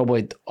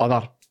 Probably had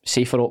other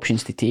safer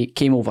options to take.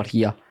 Came over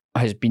here,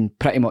 has been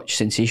pretty much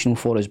sensational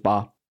for us,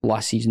 bar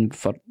last season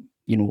for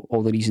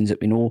all the reasons that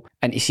we know.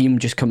 And to see him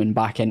just coming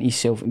back into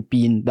himself and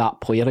being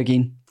that player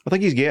again. I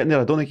think he's getting there.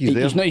 I don't think he's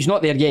there. He's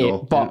not there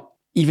yet, but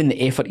even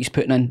the effort he's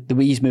putting in, the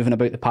way he's moving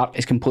about the park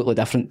is completely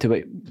different to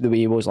the way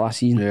he was last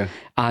season. Yeah.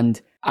 And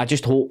I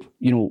just hope,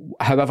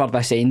 however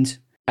this ends,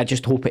 I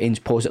just hope it ends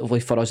positively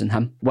for us and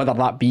him. Whether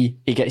that be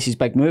he gets his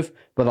big move,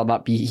 whether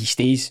that be he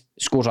stays,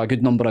 scores a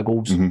good number of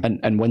goals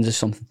and wins us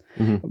something.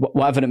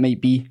 Whatever it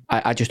might be,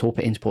 I just hope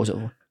it ends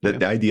positively.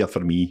 The idea for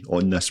me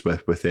on this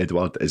with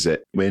Edward is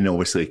that when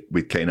obviously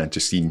we'd kind of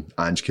just seen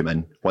Ange come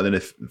in, one of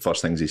the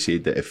first things he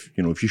said that if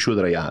you show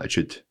the right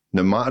attitude,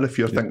 no matter if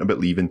you're thinking about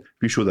leaving,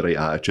 if you show the right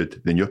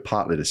attitude, then you're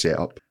part of the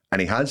setup. And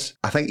he has.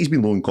 I think he's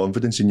been low in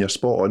confidence, and you're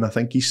spot on. I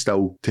think he's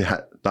still to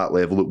hit that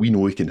level that we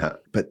know he can hit.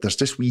 But there's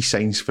just wee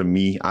signs for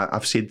me.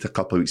 I've said a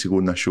couple of weeks ago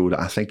on this show that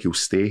I think he'll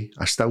stay.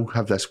 I still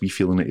have this wee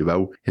feeling that he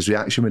will. His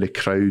reaction with the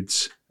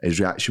crowds,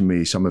 his reaction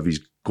with some of his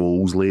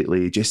goals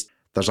lately, just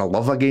there's a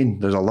love again.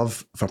 There's a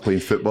love for playing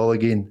football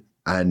again.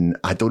 And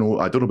I don't know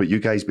about you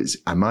guys, but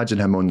imagine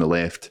him on the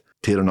left,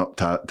 tearing up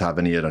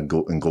Tavernier and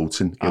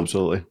Goldson.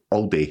 Absolutely.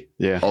 All day.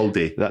 Yeah. All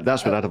day.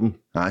 That's what I'd have him.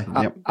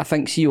 Aye. I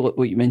think, see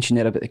what you mentioned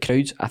there about the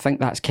crowds, I think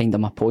that's kind of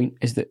my point,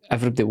 is that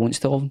everybody wants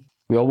to love him.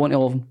 We all want to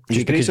love him,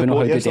 just because we know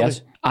how good he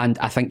is. And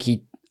I think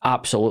he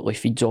absolutely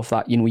feeds off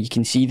that. You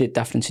can see the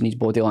difference in his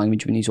body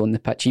language when he's on the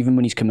pitch. Even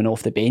when he's coming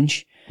off the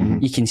bench,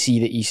 you can see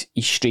that he's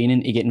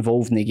straining to get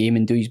involved in the game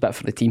and do his bit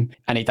for the team.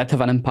 And he did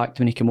have an impact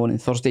when he came on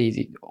Thursday.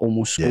 He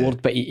almost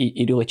scored, but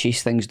he really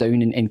chased things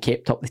down and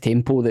kept up the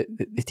tempo that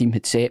the team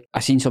had set. I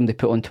seen somebody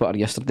put on Twitter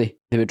yesterday,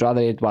 they would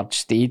rather Edward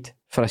stayed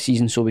for a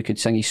season so we could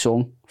sing his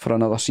song for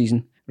another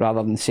season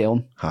rather than sell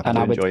him.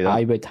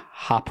 I would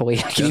happily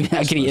agree to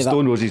that.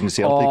 Stone Roses and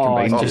Celtic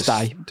combined, just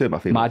two of my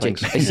favourite magic.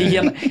 things. See,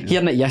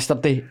 hearing it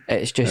yesterday,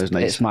 it's just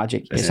nice. It's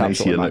magic. It's nice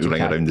hearing it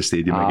ring around the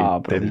stadium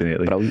again, brilliant,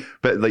 definitely. Brilliant.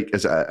 But like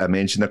as I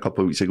mentioned a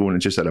couple of weeks ago, and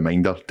just a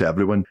reminder to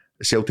everyone,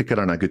 Celtic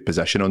are in a good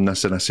position on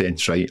this in a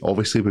sense, right?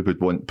 Obviously, we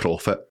would want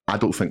profit. I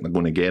don't think they're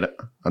going to get it.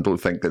 I don't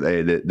think that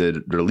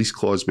the release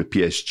clause with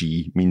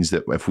PSG means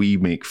that if we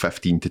make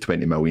 15 to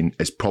 20 million,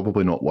 it's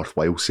probably not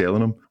worthwhile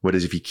selling them.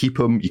 Whereas if you keep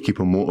them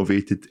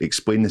motivated,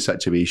 explain the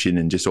situation,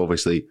 and just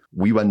obviously,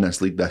 we win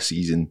this league this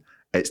season,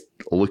 it's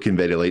looking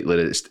very likely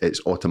that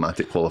it's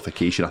automatic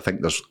qualification. I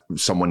think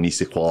someone needs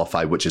to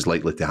qualify, which is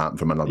likely to happen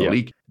from another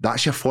league.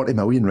 That's your 40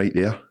 million right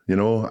there,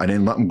 and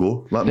then let them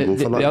go. Let them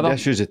go for that. The other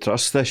issue is a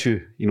trust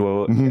issue.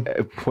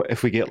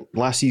 If we get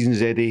last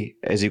season's Eddie,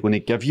 is he going to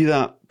give you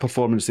that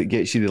performance that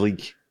gets you the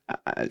league?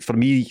 For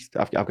me,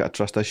 I've got a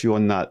trust issue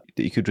on that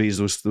he could raise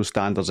those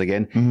standards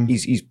again.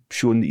 He's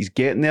shown that he's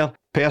getting there.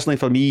 Personally,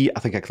 for me, I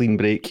think a clean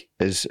break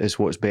is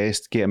what's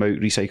best. Get him out,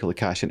 recycle the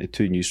cash into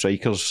two new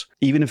strikers.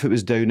 Even if it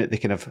was down at the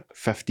kind of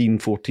 15,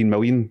 14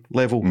 million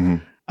level,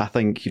 I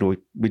think,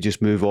 we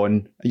just move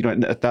on.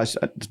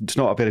 It's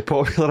not a very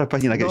popular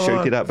opinion. I get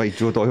shouted at by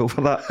Joe Doyle for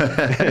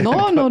that.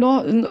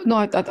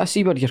 No. I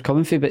see where you're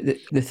coming from, but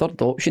the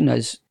third option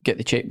is get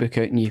the chequebook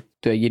out and you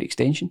do a year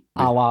extension,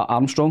 a la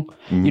Armstrong.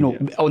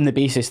 On the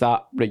basis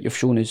that, right, you've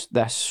shown us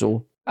this,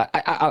 so...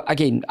 I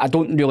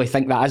don't really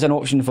think that is an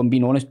option, if I'm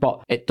being honest,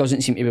 but it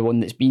doesn't seem to be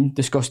one that's been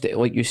discussed.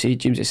 Like you say,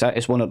 James,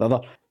 it's one or the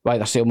other.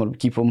 Either sell him or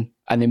keep him,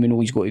 and then we know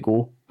he's got to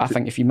go. I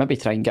think if you maybe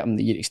try and get him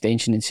the year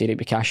extension and say, right,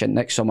 we cash in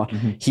next summer,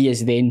 he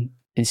is then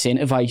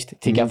incentivised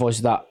to give us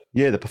that.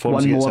 Yeah, the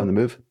performance gets on the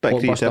move. Bit of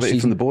creativity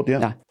from the board,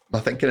 yeah. My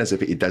thinking is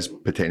if he does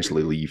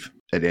potentially leave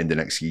at the end of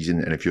next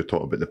season, and if you're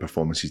talking about the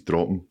performances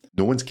dropping,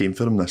 no one's came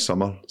for him this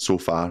summer so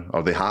far,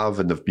 or they have,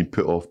 and they've been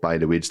put off by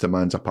the wage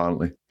demands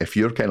apparently. If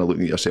you're kind of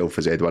looking at yourself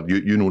as Edward,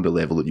 you know the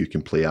level that you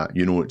can play at,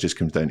 it just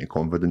comes down to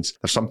confidence.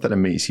 There's something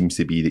in me, it seems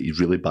to be that he's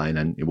really buying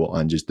into what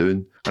Ange is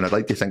doing, and I'd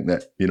like to think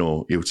that,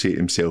 he'll say to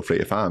himself, right,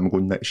 if I'm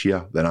going next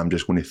year, then I'm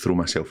just going to throw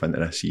myself into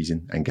this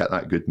season and get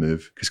that good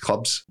move, because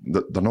clubs,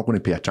 they're not going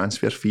to pay a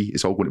transfer fee,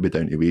 it's all going to be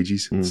down to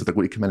wages, so they're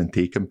going to come in and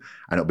take him,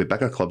 and it'll be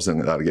bigger clubs than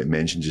that are getting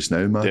mentioned just now,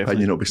 in my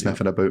opinion. It'll be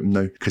sniffing about him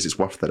now, because it's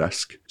worth the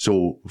risk.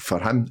 So for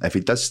him, if he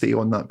does stay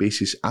on that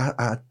basis,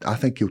 I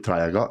think he'll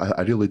try a gut.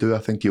 I really do. I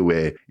think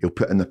he'll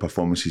put in the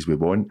performances we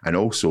want, and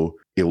also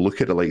he'll look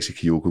at the likes of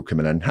Kyogo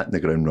coming in, hitting the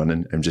ground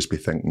running, and just be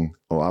thinking,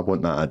 I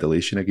want that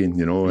adulation again,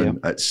 and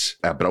it's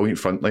a brilliant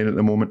front line at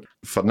the moment.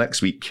 For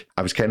next week,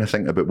 I was kind of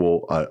thinking about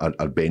what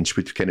our bench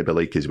would kind of be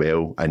like as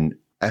well, and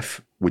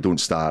if we don't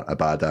start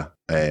Abada,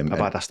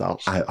 Abada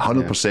starts.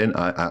 100%.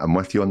 I'm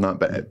with you on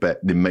that, but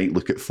they might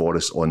look at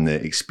Forrest on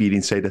the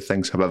experience side of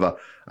things. However,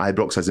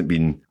 Ibrox hasn't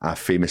been a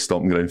famous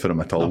stomping ground for him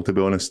at all, to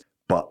be honest.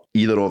 But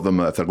either of them,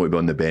 if they're going to be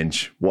on the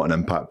bench, what an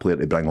impact player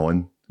to bring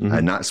on.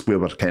 And that's where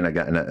we're kind of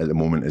getting it at the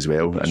moment as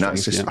well.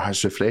 That's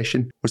it's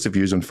refreshing. What's the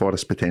views on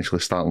Forrest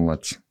potentially starting,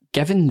 lads?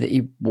 Given that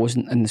he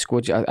wasn't in the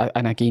squad,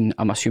 and again,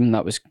 I'm assuming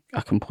that was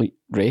a complete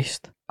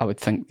rest, I would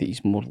think that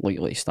he's more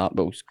likely to start,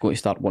 but he's going to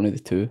start one of the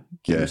two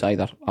games,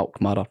 either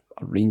Alkmaar or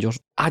Rangers.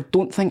 I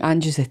don't think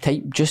Ange is the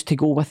type just to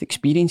go with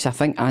experience. I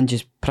think Ange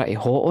is pretty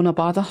hot on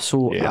Abada,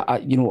 so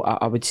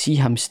I would see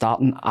him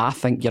starting. I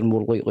think you're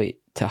more likely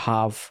to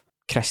have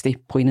Christie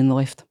playing in the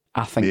left.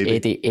 I think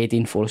Eddie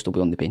and Forrest will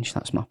be on the bench.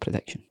 That's my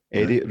prediction.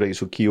 Eddie, right?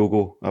 So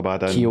Kyogo,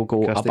 Abada,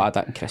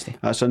 Abada, and Christie.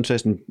 That's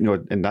interesting.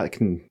 And that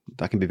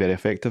can be very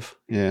effective.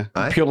 Yeah,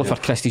 purely for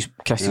Christie's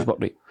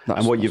work rate.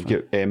 And what you've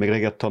got,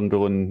 McGregor,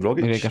 Turnbull, and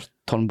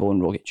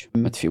Rogic.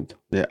 Midfield.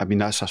 Yeah, I mean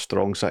that's a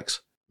strong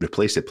six.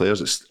 replace the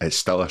players, it's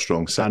still a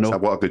strong six. I know.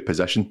 What a good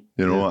position,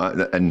 you know.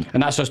 And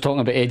that's us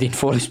talking about Eddie and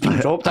Forrest being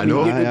dropped. I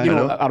know.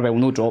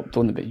 No dropped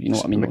on the bench. You know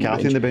what I mean?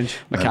 McCarthy on the bench.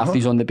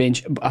 McCarthy's on the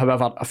bench.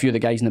 However, a few of the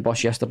guys in the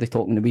bus yesterday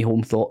talking to me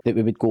home thought that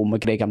we would go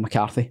McGregor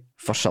McCarthy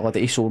for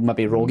solidity. So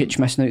maybe Rogic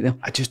missing out there.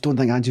 I just don't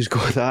think Ange's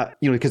got that,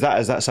 you know, because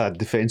that's a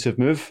defensive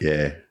move.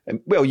 Yeah.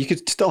 Well, you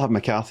could still have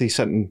McCarthy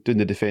sitting doing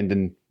the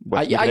defending.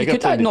 With You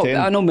could. I know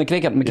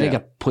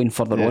McGregor playing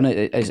further on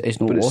is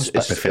no loss.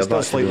 It's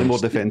still slightly more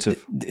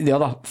defensive. The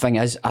other thing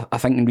is, I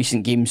think in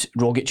recent games,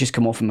 Rogic has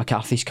come off and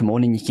McCarthy's come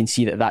on, and you can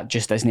see that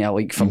just isn't a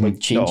like for like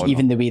change.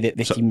 Even the way that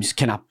the team's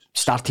kind of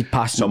started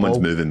passing someone's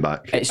the ball. moving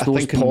back. It's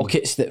those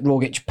pockets that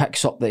Rogic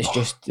picks up that's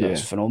just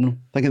it's phenomenal.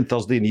 I think on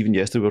Thursday and even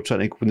yesterday we were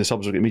trying to, when the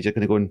subs were getting made, you're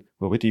kind of going,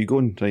 well, where do you go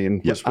and try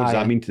and what does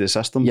that mean to the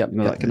system? You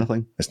know, that kind of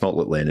thing. It's not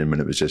like Lennon when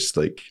it was just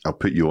like, I'll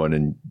put you on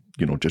and,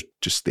 you know, just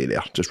stay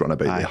there, just run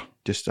about there.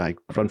 Just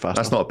run fast.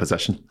 That's not a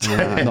position.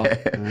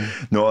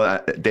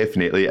 No,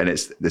 Definitely. And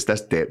it's this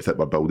depth that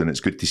we're building. It's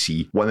good to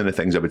see. One of the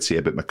things I would say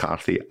about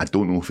McCarthy, I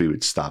don't know if he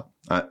would start.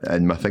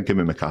 And my thinking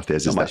with McCarthy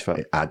is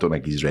that I don't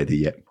think he's ready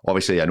yet.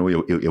 Obviously, I know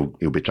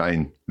he'll be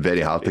trying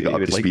very hard to get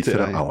up to speed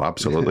for it. Oh,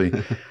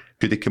 absolutely.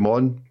 Could he come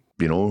on?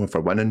 You know, if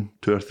we're winning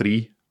 2 or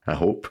 3, I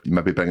hope.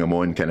 Maybe bring him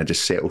on, kind of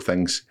just settle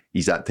things.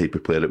 He's that type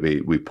of player that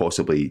we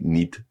possibly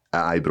need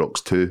at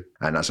Ibrox too,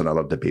 and that's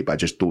another debate, but I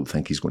just don't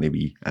think he's going to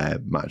be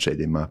match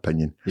ready in my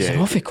opinion. They're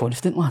awfully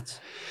confident, lads.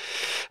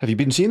 Have you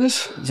been seeing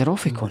this? They're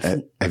awfully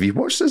confident. Have you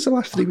watched this the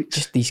last 3 weeks?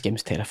 Just these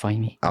games terrify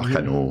me.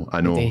 I know.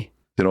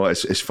 You know,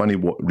 it's funny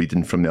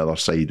reading from the other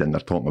side, and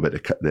they're talking about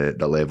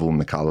the level and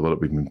the calibre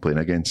that we've been playing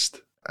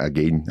against.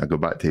 Again, I go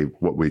back to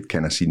what we'd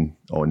kind of seen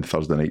on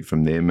Thursday night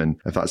from them, and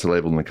if that's the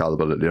level and the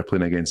calibre that they're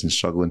playing against and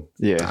struggling,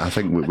 I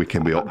think we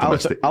can be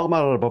optimistic.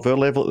 Alkmaar are above our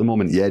level at the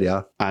moment. Yeah, they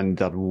are. And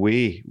they're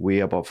way, way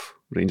above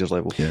Rangers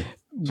level. Yeah.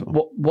 So.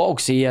 What I'll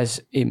say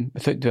is,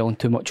 without dwelling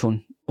too much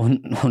on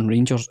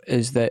Rangers,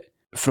 is that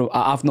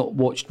I've not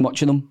watched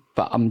much of them,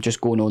 but I'm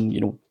just going on,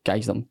 you know,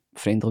 guys that I'm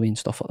friendly with and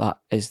stuff like that,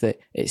 is that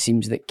it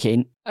seems that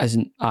Kent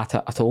isn't at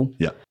it at all.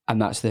 Yeah.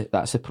 And that's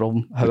the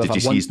problem. However, did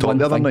you see his top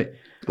the other night?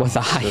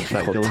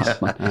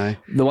 The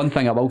one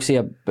thing I will say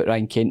about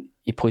Ryan Kent,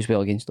 he plays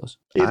well against us.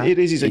 He's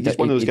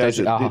one of those guys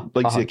that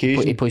likes the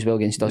occasion. He plays well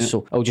against us,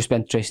 so it'll just be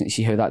interesting to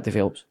see how that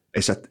develops.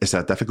 It's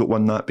a difficult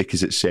one, that,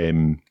 because it's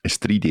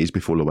 3 days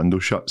before the window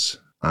shuts,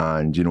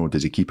 and you know,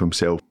 does he keep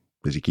himself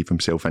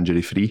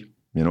injury free?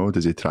 You know,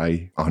 does he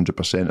try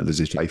 100% or does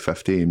he try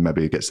 50 and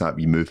maybe he gets that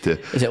wee move to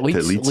Leeds? Is it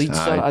Leeds?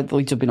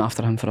 Leeds have been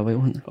after him for a while,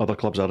 haven't they? Other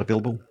clubs are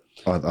available.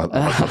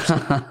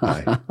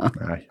 Aye.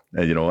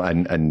 You know,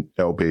 and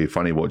it'll be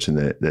funny watching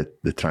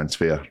the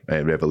transfer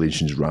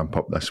revelations ramp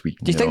up this week.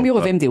 Do you think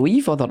we'll have MD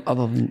leave other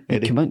than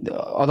Eddie?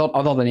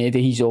 Other than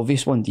Eddie, he's the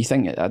obvious one. Do you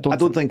think? I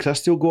don't think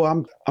Christie will go.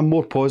 I'm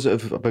more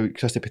positive about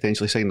Christie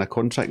potentially signing a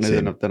contract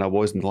now than I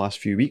was in the last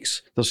few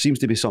weeks. There seems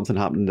to be something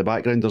happening in the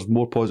background. There's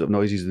more positive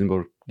noises than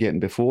we're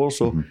getting before,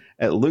 so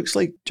it looks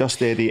like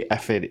just Eddie,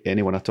 if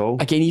anyone at all.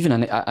 Again,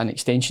 even an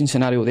extension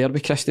scenario there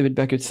with Christie would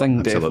be a good thing.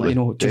 Absolutely. You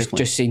know,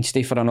 just saying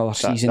stay for another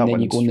season, then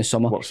you go in the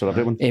summer. Works for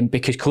everyone.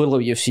 Because clearly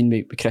what you've seen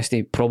with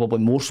Christie, probably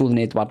more so than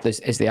Edward,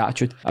 is the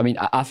attitude. I mean,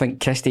 I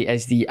think Christie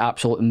is the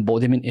absolute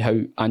embodiment of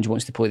how Ange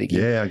wants to play the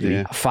game. Yeah, I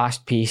agree.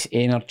 Fast pace,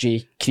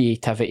 energy,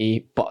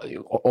 creativity, but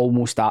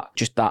almost that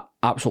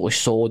absolutely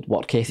solid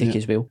work ethic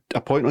as well.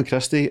 A point on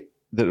Christie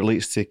that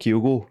relates to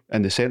Kyogo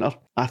in the centre.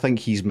 I think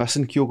he's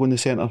missing Kyogo in the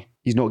centre.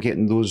 He's not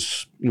getting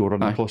those,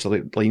 running across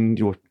the line,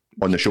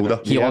 on the shoulder.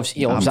 He loves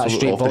that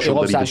straight ball. He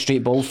loves that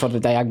straight ball for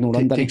the diagonal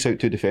run. Takes out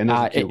 2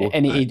 defenders.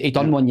 And he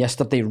done one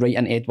yesterday right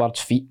in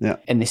Edward's feet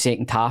in the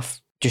second half.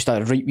 Just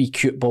a right wee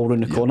cute ball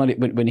round the corner.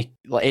 When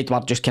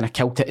Edward just kind of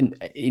killed it,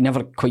 and he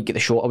never quite get the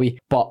shot away.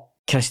 But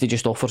Christie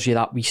just offers you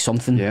that wee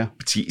something. Yeah.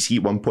 But see,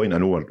 at one point, I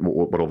know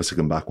we're obviously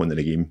going back onto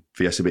the game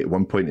for yesterday, but at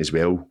one point as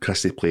well,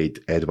 Christie played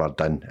Edward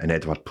in, and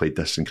Edward played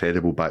this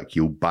incredible back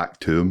heel back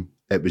to him.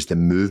 It was the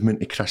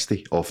movement of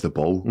Christie off the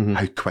ball,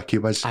 how quick he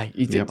was.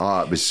 It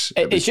was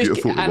just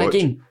beautiful to watch.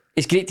 Again,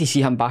 it's great to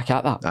see him back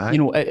at that. Aye. You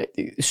know,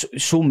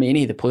 so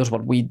many of the players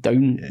were weighed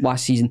down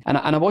last season, and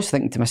I was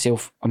thinking to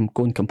myself, I'm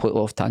going completely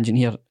off tangent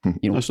here.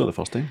 You know, that's not the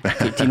first time.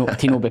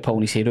 Tino be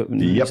pulling his hair out when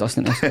he was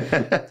listening to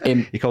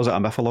this. He calls it a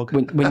mythologue.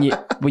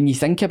 When you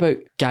think about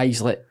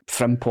guys like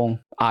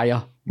Frimpong,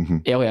 Aya,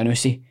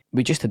 Elianusi,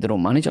 we just had the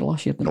wrong manager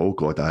last year, didn't we? Oh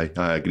God,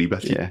 I agree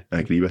with you. I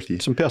agree with you.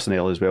 Some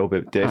personnel as well,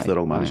 but definitely the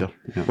wrong manager.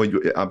 Yeah. Well,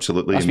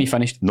 absolutely. That's me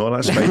finished. No,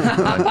 that's fine.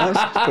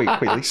 That's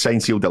quite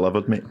signed, sealed,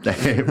 delivered, mate.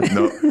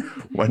 No,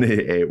 one of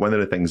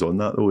the things on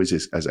that though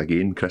is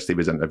again, Christie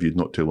was interviewed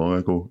not too long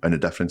ago, and the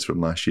difference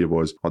from last year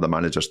was,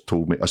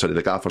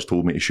 the gaffers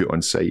told me to shoot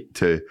on site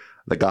to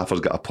the gaffer's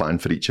got a plan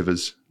for each of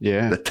us.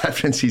 Yeah. The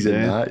difference is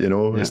in that,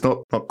 it's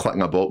not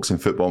clicking a box in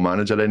Football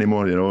Manager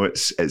anymore,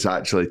 it's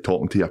actually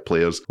talking to your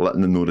players,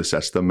 letting them know the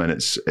system, and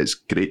it's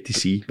great to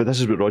see. But this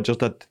is what Rodgers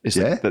did.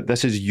 That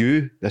this is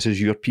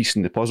your piece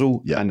in the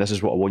puzzle, and this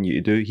is what I want you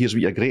to do. Here's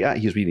what you're great at,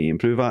 here's what you need to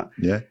improve at.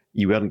 Yeah.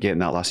 You weren't getting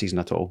that last season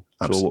at all.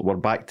 Absolutely. So we're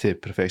back to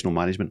professional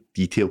management.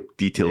 Detail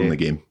in the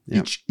game,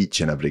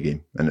 each and every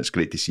game, and it's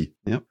great to see.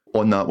 Yep.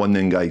 On that one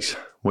then, guys,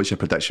 what's your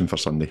prediction for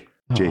Sunday?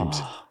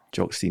 James?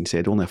 Jockstein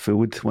said only a fool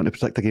would want to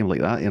predict a game like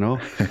that,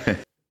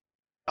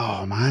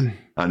 Oh, man.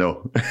 I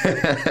know.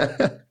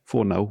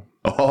 4-0.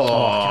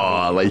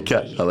 I like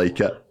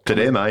it. To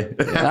them,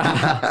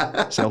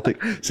 aye.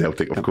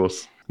 Celtic, of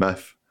course.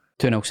 Miff?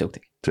 2-0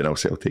 Celtic. 2-0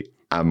 Celtic.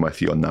 I'm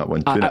with you on that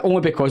one.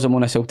 Only because I'm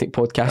on a Celtic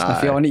podcast. I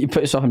feel I need to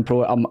put something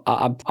pro.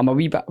 I'm a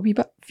wee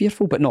bit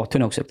fearful, but no,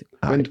 2-0 Celtic.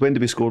 When do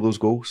we score those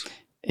goals?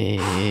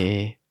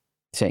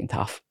 Second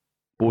half.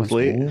 Both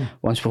late?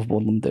 Once we've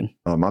worn them down.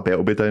 Oh, my bet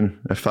will be down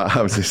if that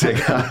happens the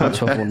second half.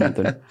 Once we've worn them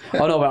down.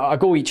 Oh no, but I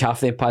go each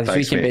half then, Paddy.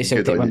 We can bet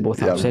Celtic win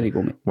both halves. There you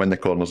go, mate. Win the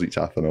corners each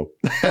half, I know.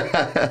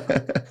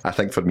 I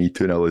think for me,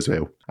 2-0 as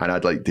well. And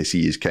I'd like to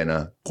see us kind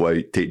of go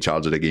out, take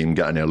charge of the game,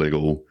 get an early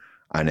goal,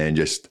 and then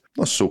just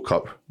not soak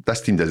up.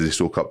 This team does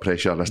soak up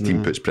pressure. This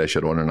team puts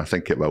pressure on, and I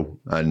think it will.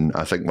 And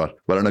I think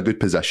we're in a good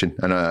position.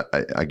 And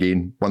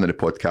again, one of the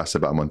podcasts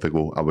about a month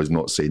ago, I was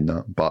not saying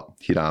that, but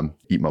here I am,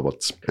 eat my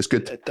words. It's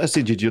good. I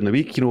said you during the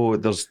week,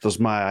 there's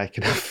my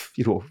kind of,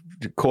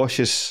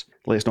 cautious,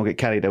 let's not get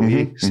carried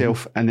away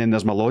self, and then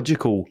there's my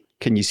logical,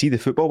 can you see the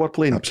football we're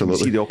playing? Absolutely.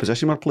 Can you see the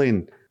opposition we're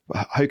playing?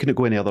 How can it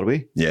go any other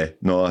way? Yeah,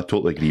 no, I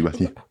totally agree with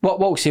you.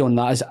 What I'll say on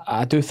that is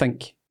I do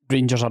think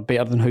Rangers are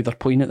better than how they're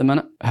playing at the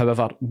minute.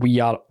 However, we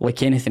are,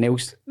 like anything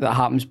else that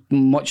happens,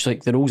 much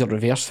like the roles are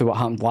reversed for what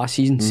happened last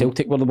season.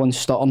 Celtic were the ones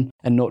stuttering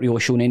and not really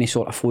showing any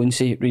sort of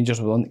fluency. Rangers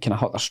were the one that kind of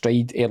hit their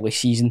stride early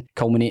season,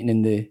 culminating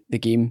in the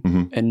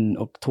game in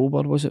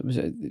October, was it?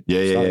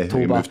 Yeah. October.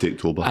 We moved to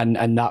October.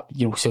 And that,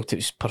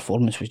 Celtic's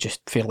performance was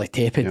just fairly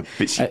tepid.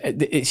 Yeah.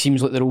 It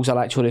seems like the roles are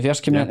actually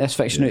reversed coming into this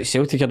fixture. Now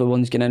Celtic are the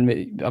ones getting in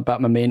with a bit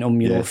of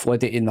momentum,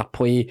 fluidity in their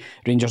play.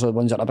 Rangers are the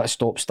ones that are a bit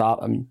stop-start.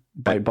 I mean,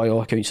 by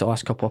all accounts, the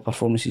last couple of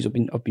performances have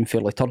been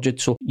fairly turgid.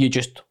 So you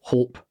just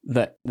hope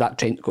that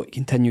trend's going to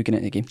continue getting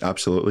into the game.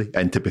 Absolutely.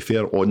 And to be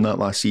fair, on that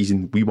last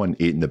season, we won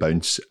 8 in the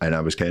bounce, and I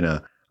was kind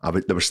of,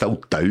 there was still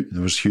doubt.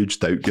 There was huge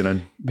doubt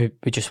going in.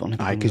 We just wanted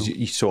to because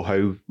you saw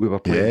how we were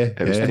playing.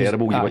 It was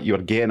terrible. You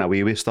were getting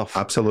away with stuff.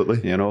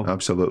 Absolutely.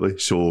 Absolutely.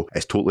 So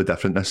it's totally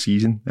different this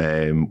season.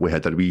 We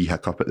had a wee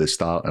hiccup at the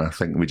start, and I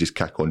think we just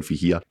kick on for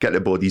here. Get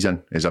the bodies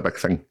in is a big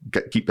thing.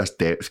 Keep this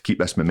depth, keep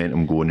this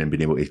momentum going, and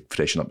being able to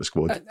freshen up the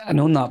squad. And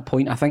on that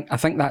point, I think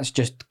that's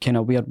just kind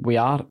of where we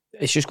are.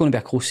 It's just going to be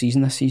a close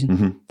season this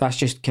season. That's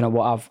just kind of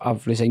what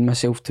I've resigned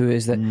myself to,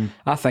 is that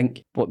I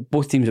think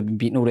both teams have been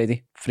beaten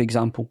already, for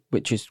example,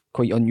 which is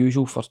quite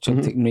unusual for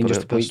Celtic and Rangers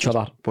to play each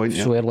other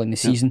so early in the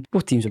season.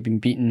 Both teams have been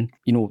beaten.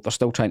 They're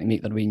still trying to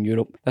make their way in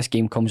Europe. This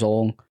game comes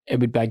along.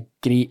 It would be a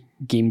great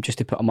game just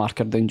to put a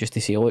marker down, just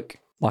to say, look,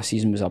 last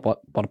season was a blip,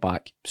 we're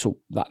back. So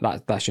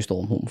that's just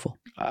all I'm hoping for.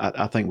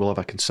 I think we'll have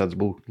a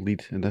considerable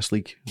lead in this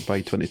league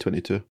by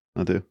 2022.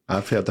 I do.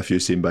 I've heard a few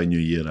saying by New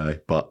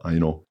Year, but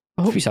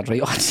I hope he's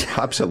right, lads.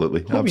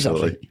 Absolutely.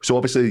 So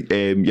obviously,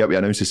 we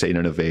announced the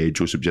signing of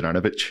Josip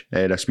Juranovic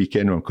this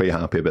weekend. I'm quite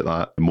happy about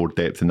that. More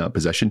depth in that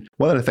position.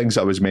 One of the things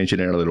I was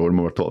mentioning earlier on when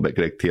we were talking about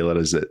Greg Taylor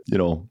is that,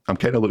 I'm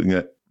kind of looking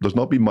at, there's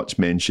not been much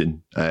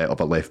mention of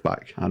a left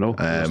back. I know,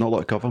 there's not a lot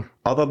of cover.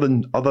 Other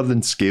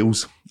than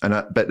Scales.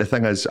 But the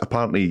thing is,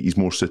 apparently he's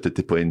more suited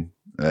to playing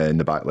in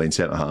the back line,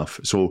 centre half.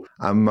 So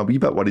I'm a wee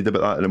bit worried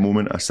about that at the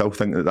moment. I still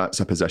think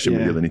that's a position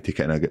we really need to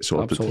kind of get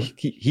sorted.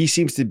 He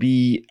seems to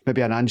be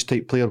maybe an Ange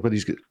type player where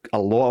he's got a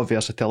lot of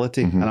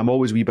versatility, and I'm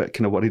always a wee bit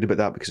kind of worried about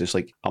that, because it's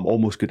like I'm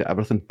almost good at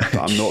everything, but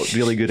I'm not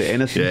really good at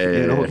anything.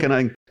 Kind of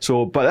thing.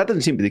 So, but that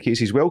doesn't seem to be the case.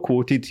 He's well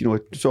quoted.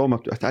 Saw him. I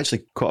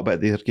actually caught a bit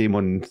of their game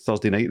on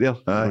Thursday night there,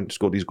 and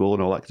scored his goal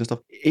and all that kind of stuff.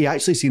 He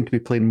actually seemed to be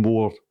playing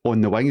more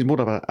on the wings, more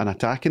of an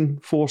attacking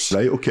force,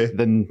 right? Okay.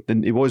 Than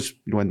he was,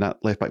 in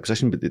that left back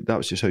position. But that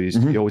was just how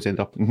he always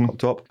ended up up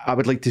top. I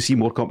would like to see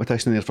more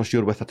competition in there for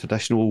sure, with a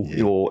traditional,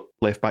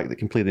 left back that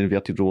can play the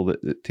inverted role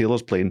that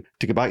Taylor's playing.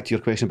 To get back to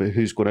your question about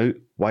who's going out,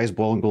 why is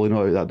Bolingoli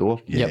not out that door?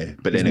 Yeah,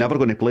 but he's never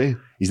going to play.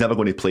 He's never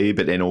going to play.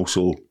 But then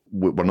also,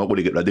 we're not going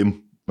to get rid of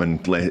him in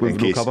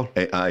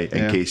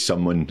case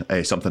something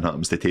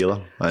happens to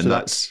Taylor,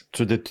 and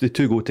so the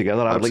two go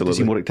together. I'd like to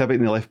see more activity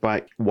in the left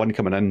back, one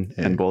coming in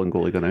and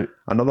Bolingoli going out.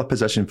 Another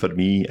position for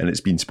me, and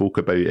it's been spoke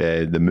about,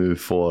 the move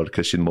for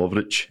Christian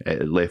Lovric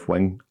at left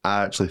wing.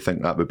 I actually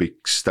think that would be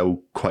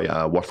still quite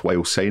a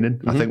worthwhile signing.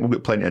 I think we've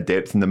got plenty of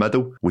depth in the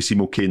middle. We see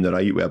okay in the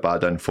right with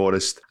Abada and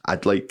Forrest.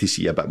 I'd like to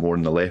see a bit more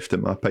on the left,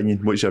 in my opinion.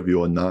 What's your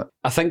view on that?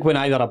 I think when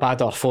either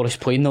Abada or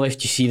Forrest play on the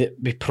left, you see that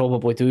we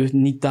probably do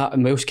need that,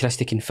 and whilst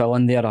Christie can fill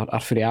in there, or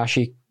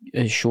Furiashi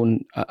has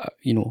shown,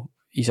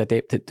 he's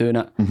adept at doing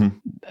it.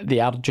 They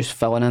are just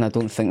filling in. I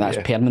don't think that's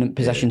permanent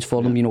positions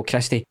for them.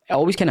 Christie, it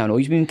always kind of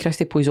annoys me when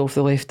Christie plays off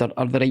the left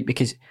or the right,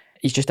 because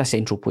he's just a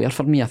central player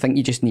for me. I think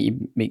you just need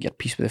to make your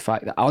peace with the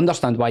fact that I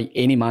understand why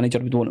any manager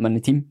would want him in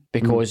the team,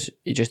 because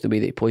it's just the way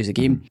that he plays the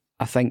game.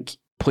 I think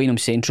playing him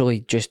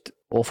centrally just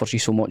offers you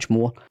so much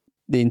more.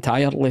 The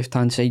entire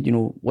left-hand side,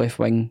 left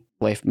wing,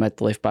 left mid,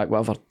 left back,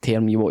 whatever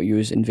term you want to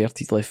use,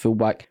 inverted left full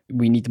back.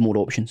 We need more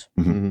options,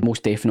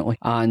 most definitely.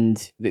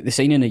 And the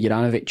signing of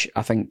Juranovic,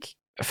 I think,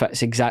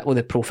 fits exactly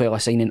the profile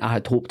of signing I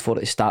had hoped for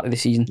at the start of the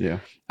season. Yeah.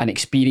 An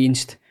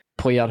experienced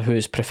player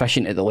who's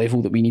proficient at the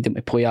level that we need him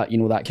to play at,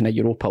 that kind of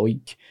Europa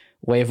League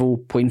level,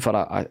 playing for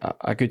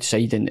a good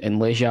side in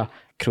Legia,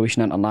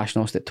 Croatian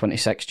internationalist at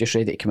 26, just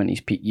ready to come in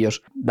his peak years.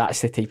 That's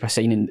the type of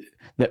signing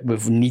that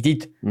we've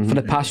needed for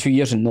the past few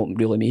years and not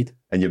really made.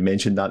 And you've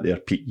mentioned that their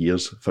peak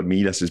years. For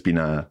me, this has been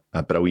a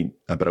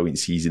brilliant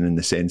season in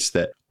the sense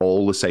that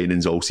all the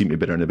signings all seem to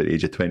be around about the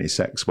age of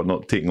 26. We're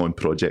not taking on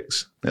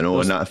projects, and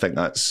I think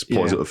that's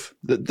positive.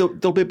 Yeah.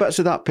 There'll be bits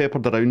of that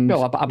peppered around.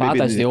 Well,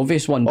 Abad is the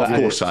obvious one, but, of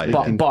course,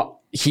 but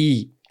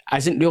he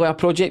isn't really a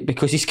project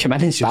because he's come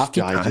in and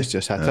started.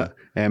 Just hit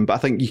it. But I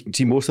think you can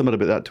see most of them are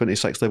about that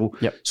 26 level.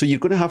 Yep. So you're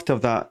going to have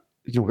that.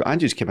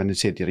 Ange's came in and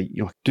said,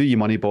 do your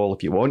money ball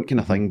if you want, kind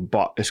of thing,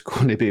 but it's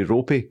going to be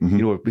ropey,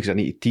 because I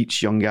need to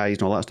teach young guys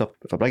and all that stuff.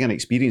 If I bring in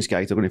experienced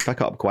guys, they're going to pick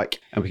up quick,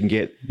 and we can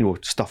get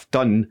stuff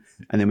done,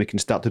 and then we can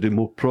start to do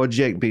more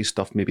project-based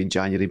stuff, maybe in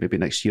January, maybe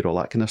next year, all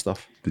that kind of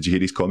stuff. Did you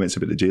hear his comments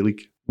about the J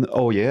League?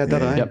 Oh yeah,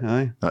 did I? Yep.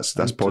 Aye.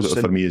 That's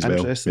positive for me as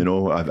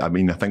well. I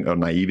mean, I think our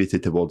naivety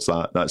towards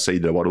that side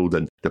of the world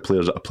and the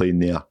players that are playing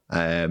there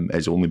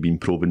has only been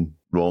proven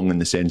wrong in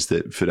the sense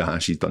that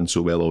Furuhashi's done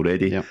so well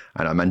already, and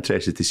I'm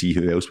interested to see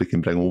who else we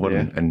can bring over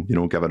and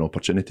give an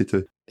opportunity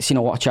to. Seen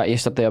a lot of chat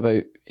yesterday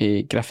about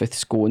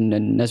Griffiths going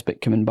and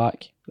Nisbet coming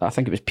back. I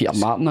think it was Peter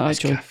Martin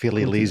actually. It's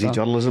fairly lazy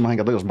journalism. I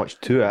think there's much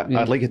to it.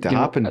 I'd like it to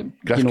happen.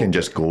 Griff can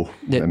just go.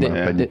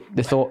 The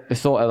thought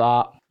of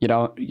that,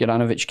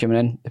 Juranovic coming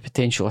in, the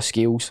potential of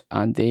Scales,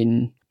 and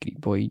then Greek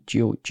boy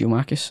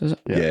Giamakis, is it?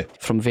 Yeah.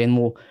 From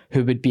Venlo,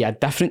 who would be a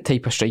different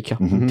type of striker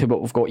to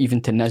what we've got,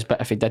 even to Nisbet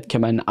if he did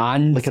come in,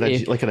 and like an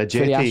Ajeti, like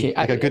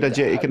a good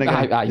Ajeti kind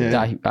of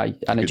guy. Aye,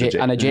 and a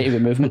Ajeti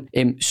with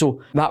movement.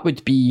 So that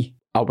would be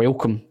a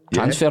welcome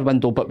transfer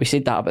window, but we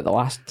said that about the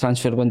last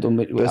transfer window,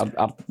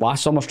 our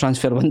last summer's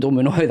transfer window,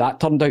 we know how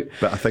that turned out.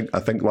 But I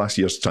think last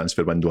year's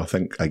transfer window, I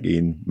think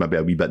again maybe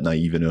a wee bit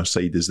naive on our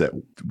side, is that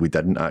we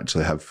didn't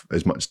actually have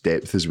as much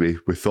depth as we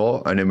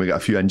thought, and then we got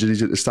a few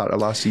injuries at the start of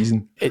last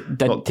season. It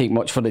didn't take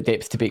much for the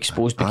depth to be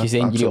exposed, because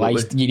then you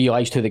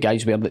realised who the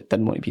guys were that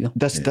didn't want to be there.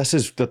 This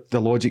is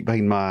the logic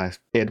behind my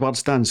Edward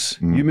stance.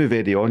 You move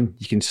Eddie on,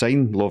 you can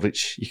sign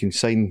Lovic, you can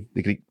sign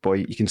the Greek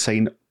boy, you can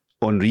sign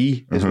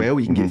Henri as well.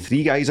 You can get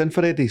 3 guys in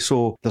for Eddie,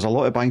 so there's a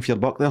lot of bang for your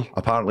buck there.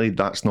 Apparently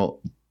that's not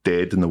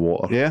dead in the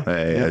water,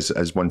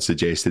 as one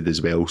suggested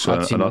as well. So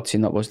I'd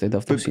seen that was dead.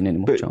 I've not seen any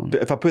more.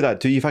 But if I put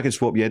that to you, if I could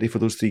swap you Eddie for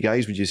those 3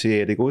 guys, would you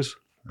say Eddie goes?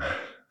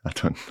 I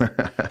don't.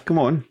 Come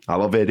on. I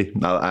love Eddie.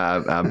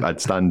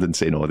 I'd stand and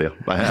say no there.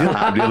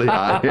 Really.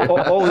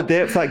 All the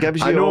depth that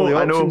gives you, all the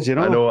options,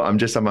 I know.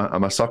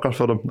 I'm a sucker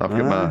for him. I've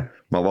got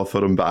my love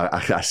for him, but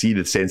I see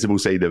the sensible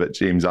side of it,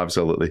 James.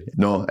 Absolutely.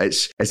 No,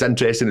 it's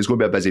interesting. It's going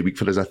to be a busy week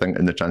for us, I think,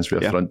 in the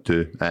transfer front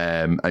too.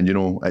 And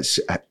it's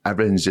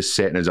everything's just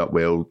setting us up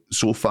well.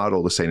 So far,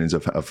 all the signings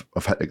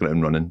have hit the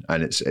ground running,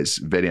 and it's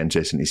very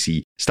interesting to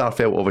see.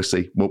 Starfelt,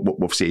 obviously, what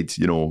we've said,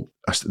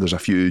 there's a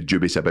few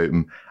dubious about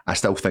him. I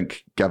still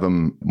think give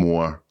him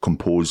more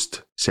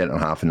composed centre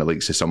half in the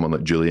likes of someone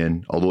like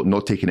Julian, although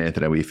not taking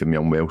anything away from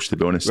young Welsh, to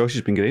be honest. Welsh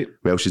has been great.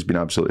 Welsh has been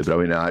absolutely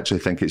brilliant. I actually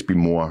think it's been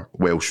more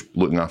Welsh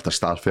looking after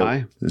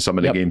Starfelt in some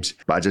of the games,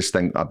 but I just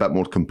think a bit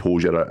more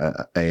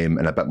composure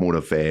and a bit more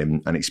of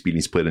an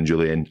experienced player in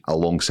Julian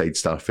alongside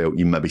Starfelt.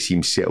 You maybe see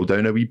him settle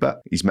down a wee bit.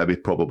 He's maybe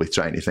probably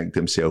trying to think to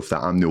himself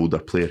that I'm the older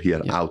player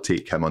here, I'll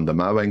take him under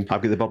my wing.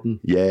 I've got the burden.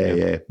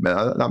 Yeah.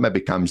 That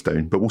maybe calms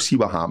down, but we'll see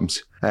what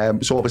happens.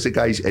 So obviously,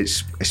 guys,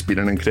 it's been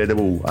an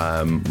incredible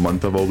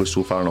month of August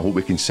so far, and I hope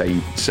we can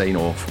sign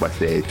off with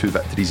 2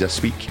 victories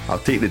this week. I'll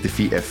take the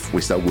defeat if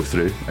we still go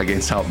through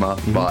against Alkmaar,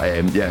 but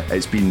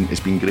it's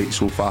been great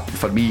so far.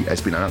 For me,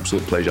 it's been an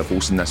absolute pleasure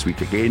hosting this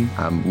week again.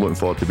 I'm looking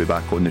forward to be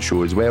back on the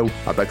show as well.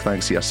 A big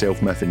thanks to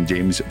yourself, Myth and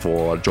James,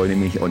 for joining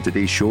me on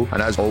today's show,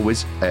 and as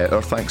always,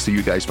 our thanks to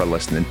you guys for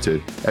listening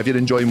too. If you're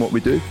enjoying what we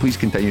do, please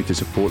continue to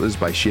support us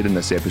by sharing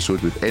this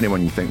episode with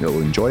anyone you think that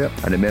will enjoy it.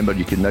 And remember,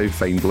 you can now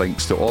find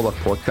links to all our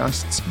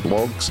podcasts,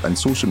 blogs and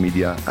social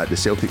media at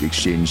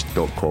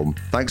thecelticexchange.com.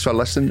 Thanks for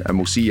listening, and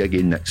we'll see you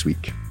again next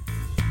week.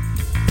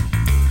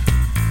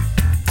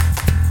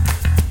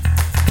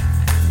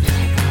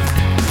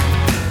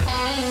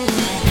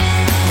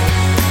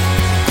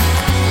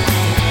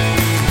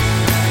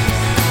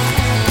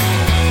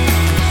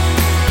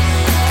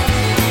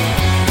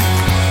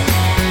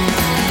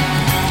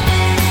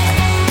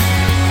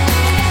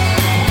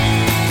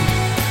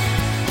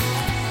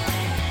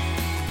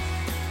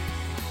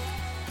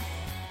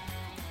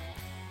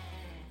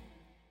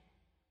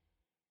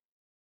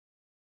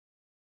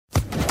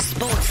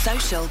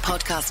 Social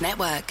Podcast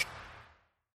Network.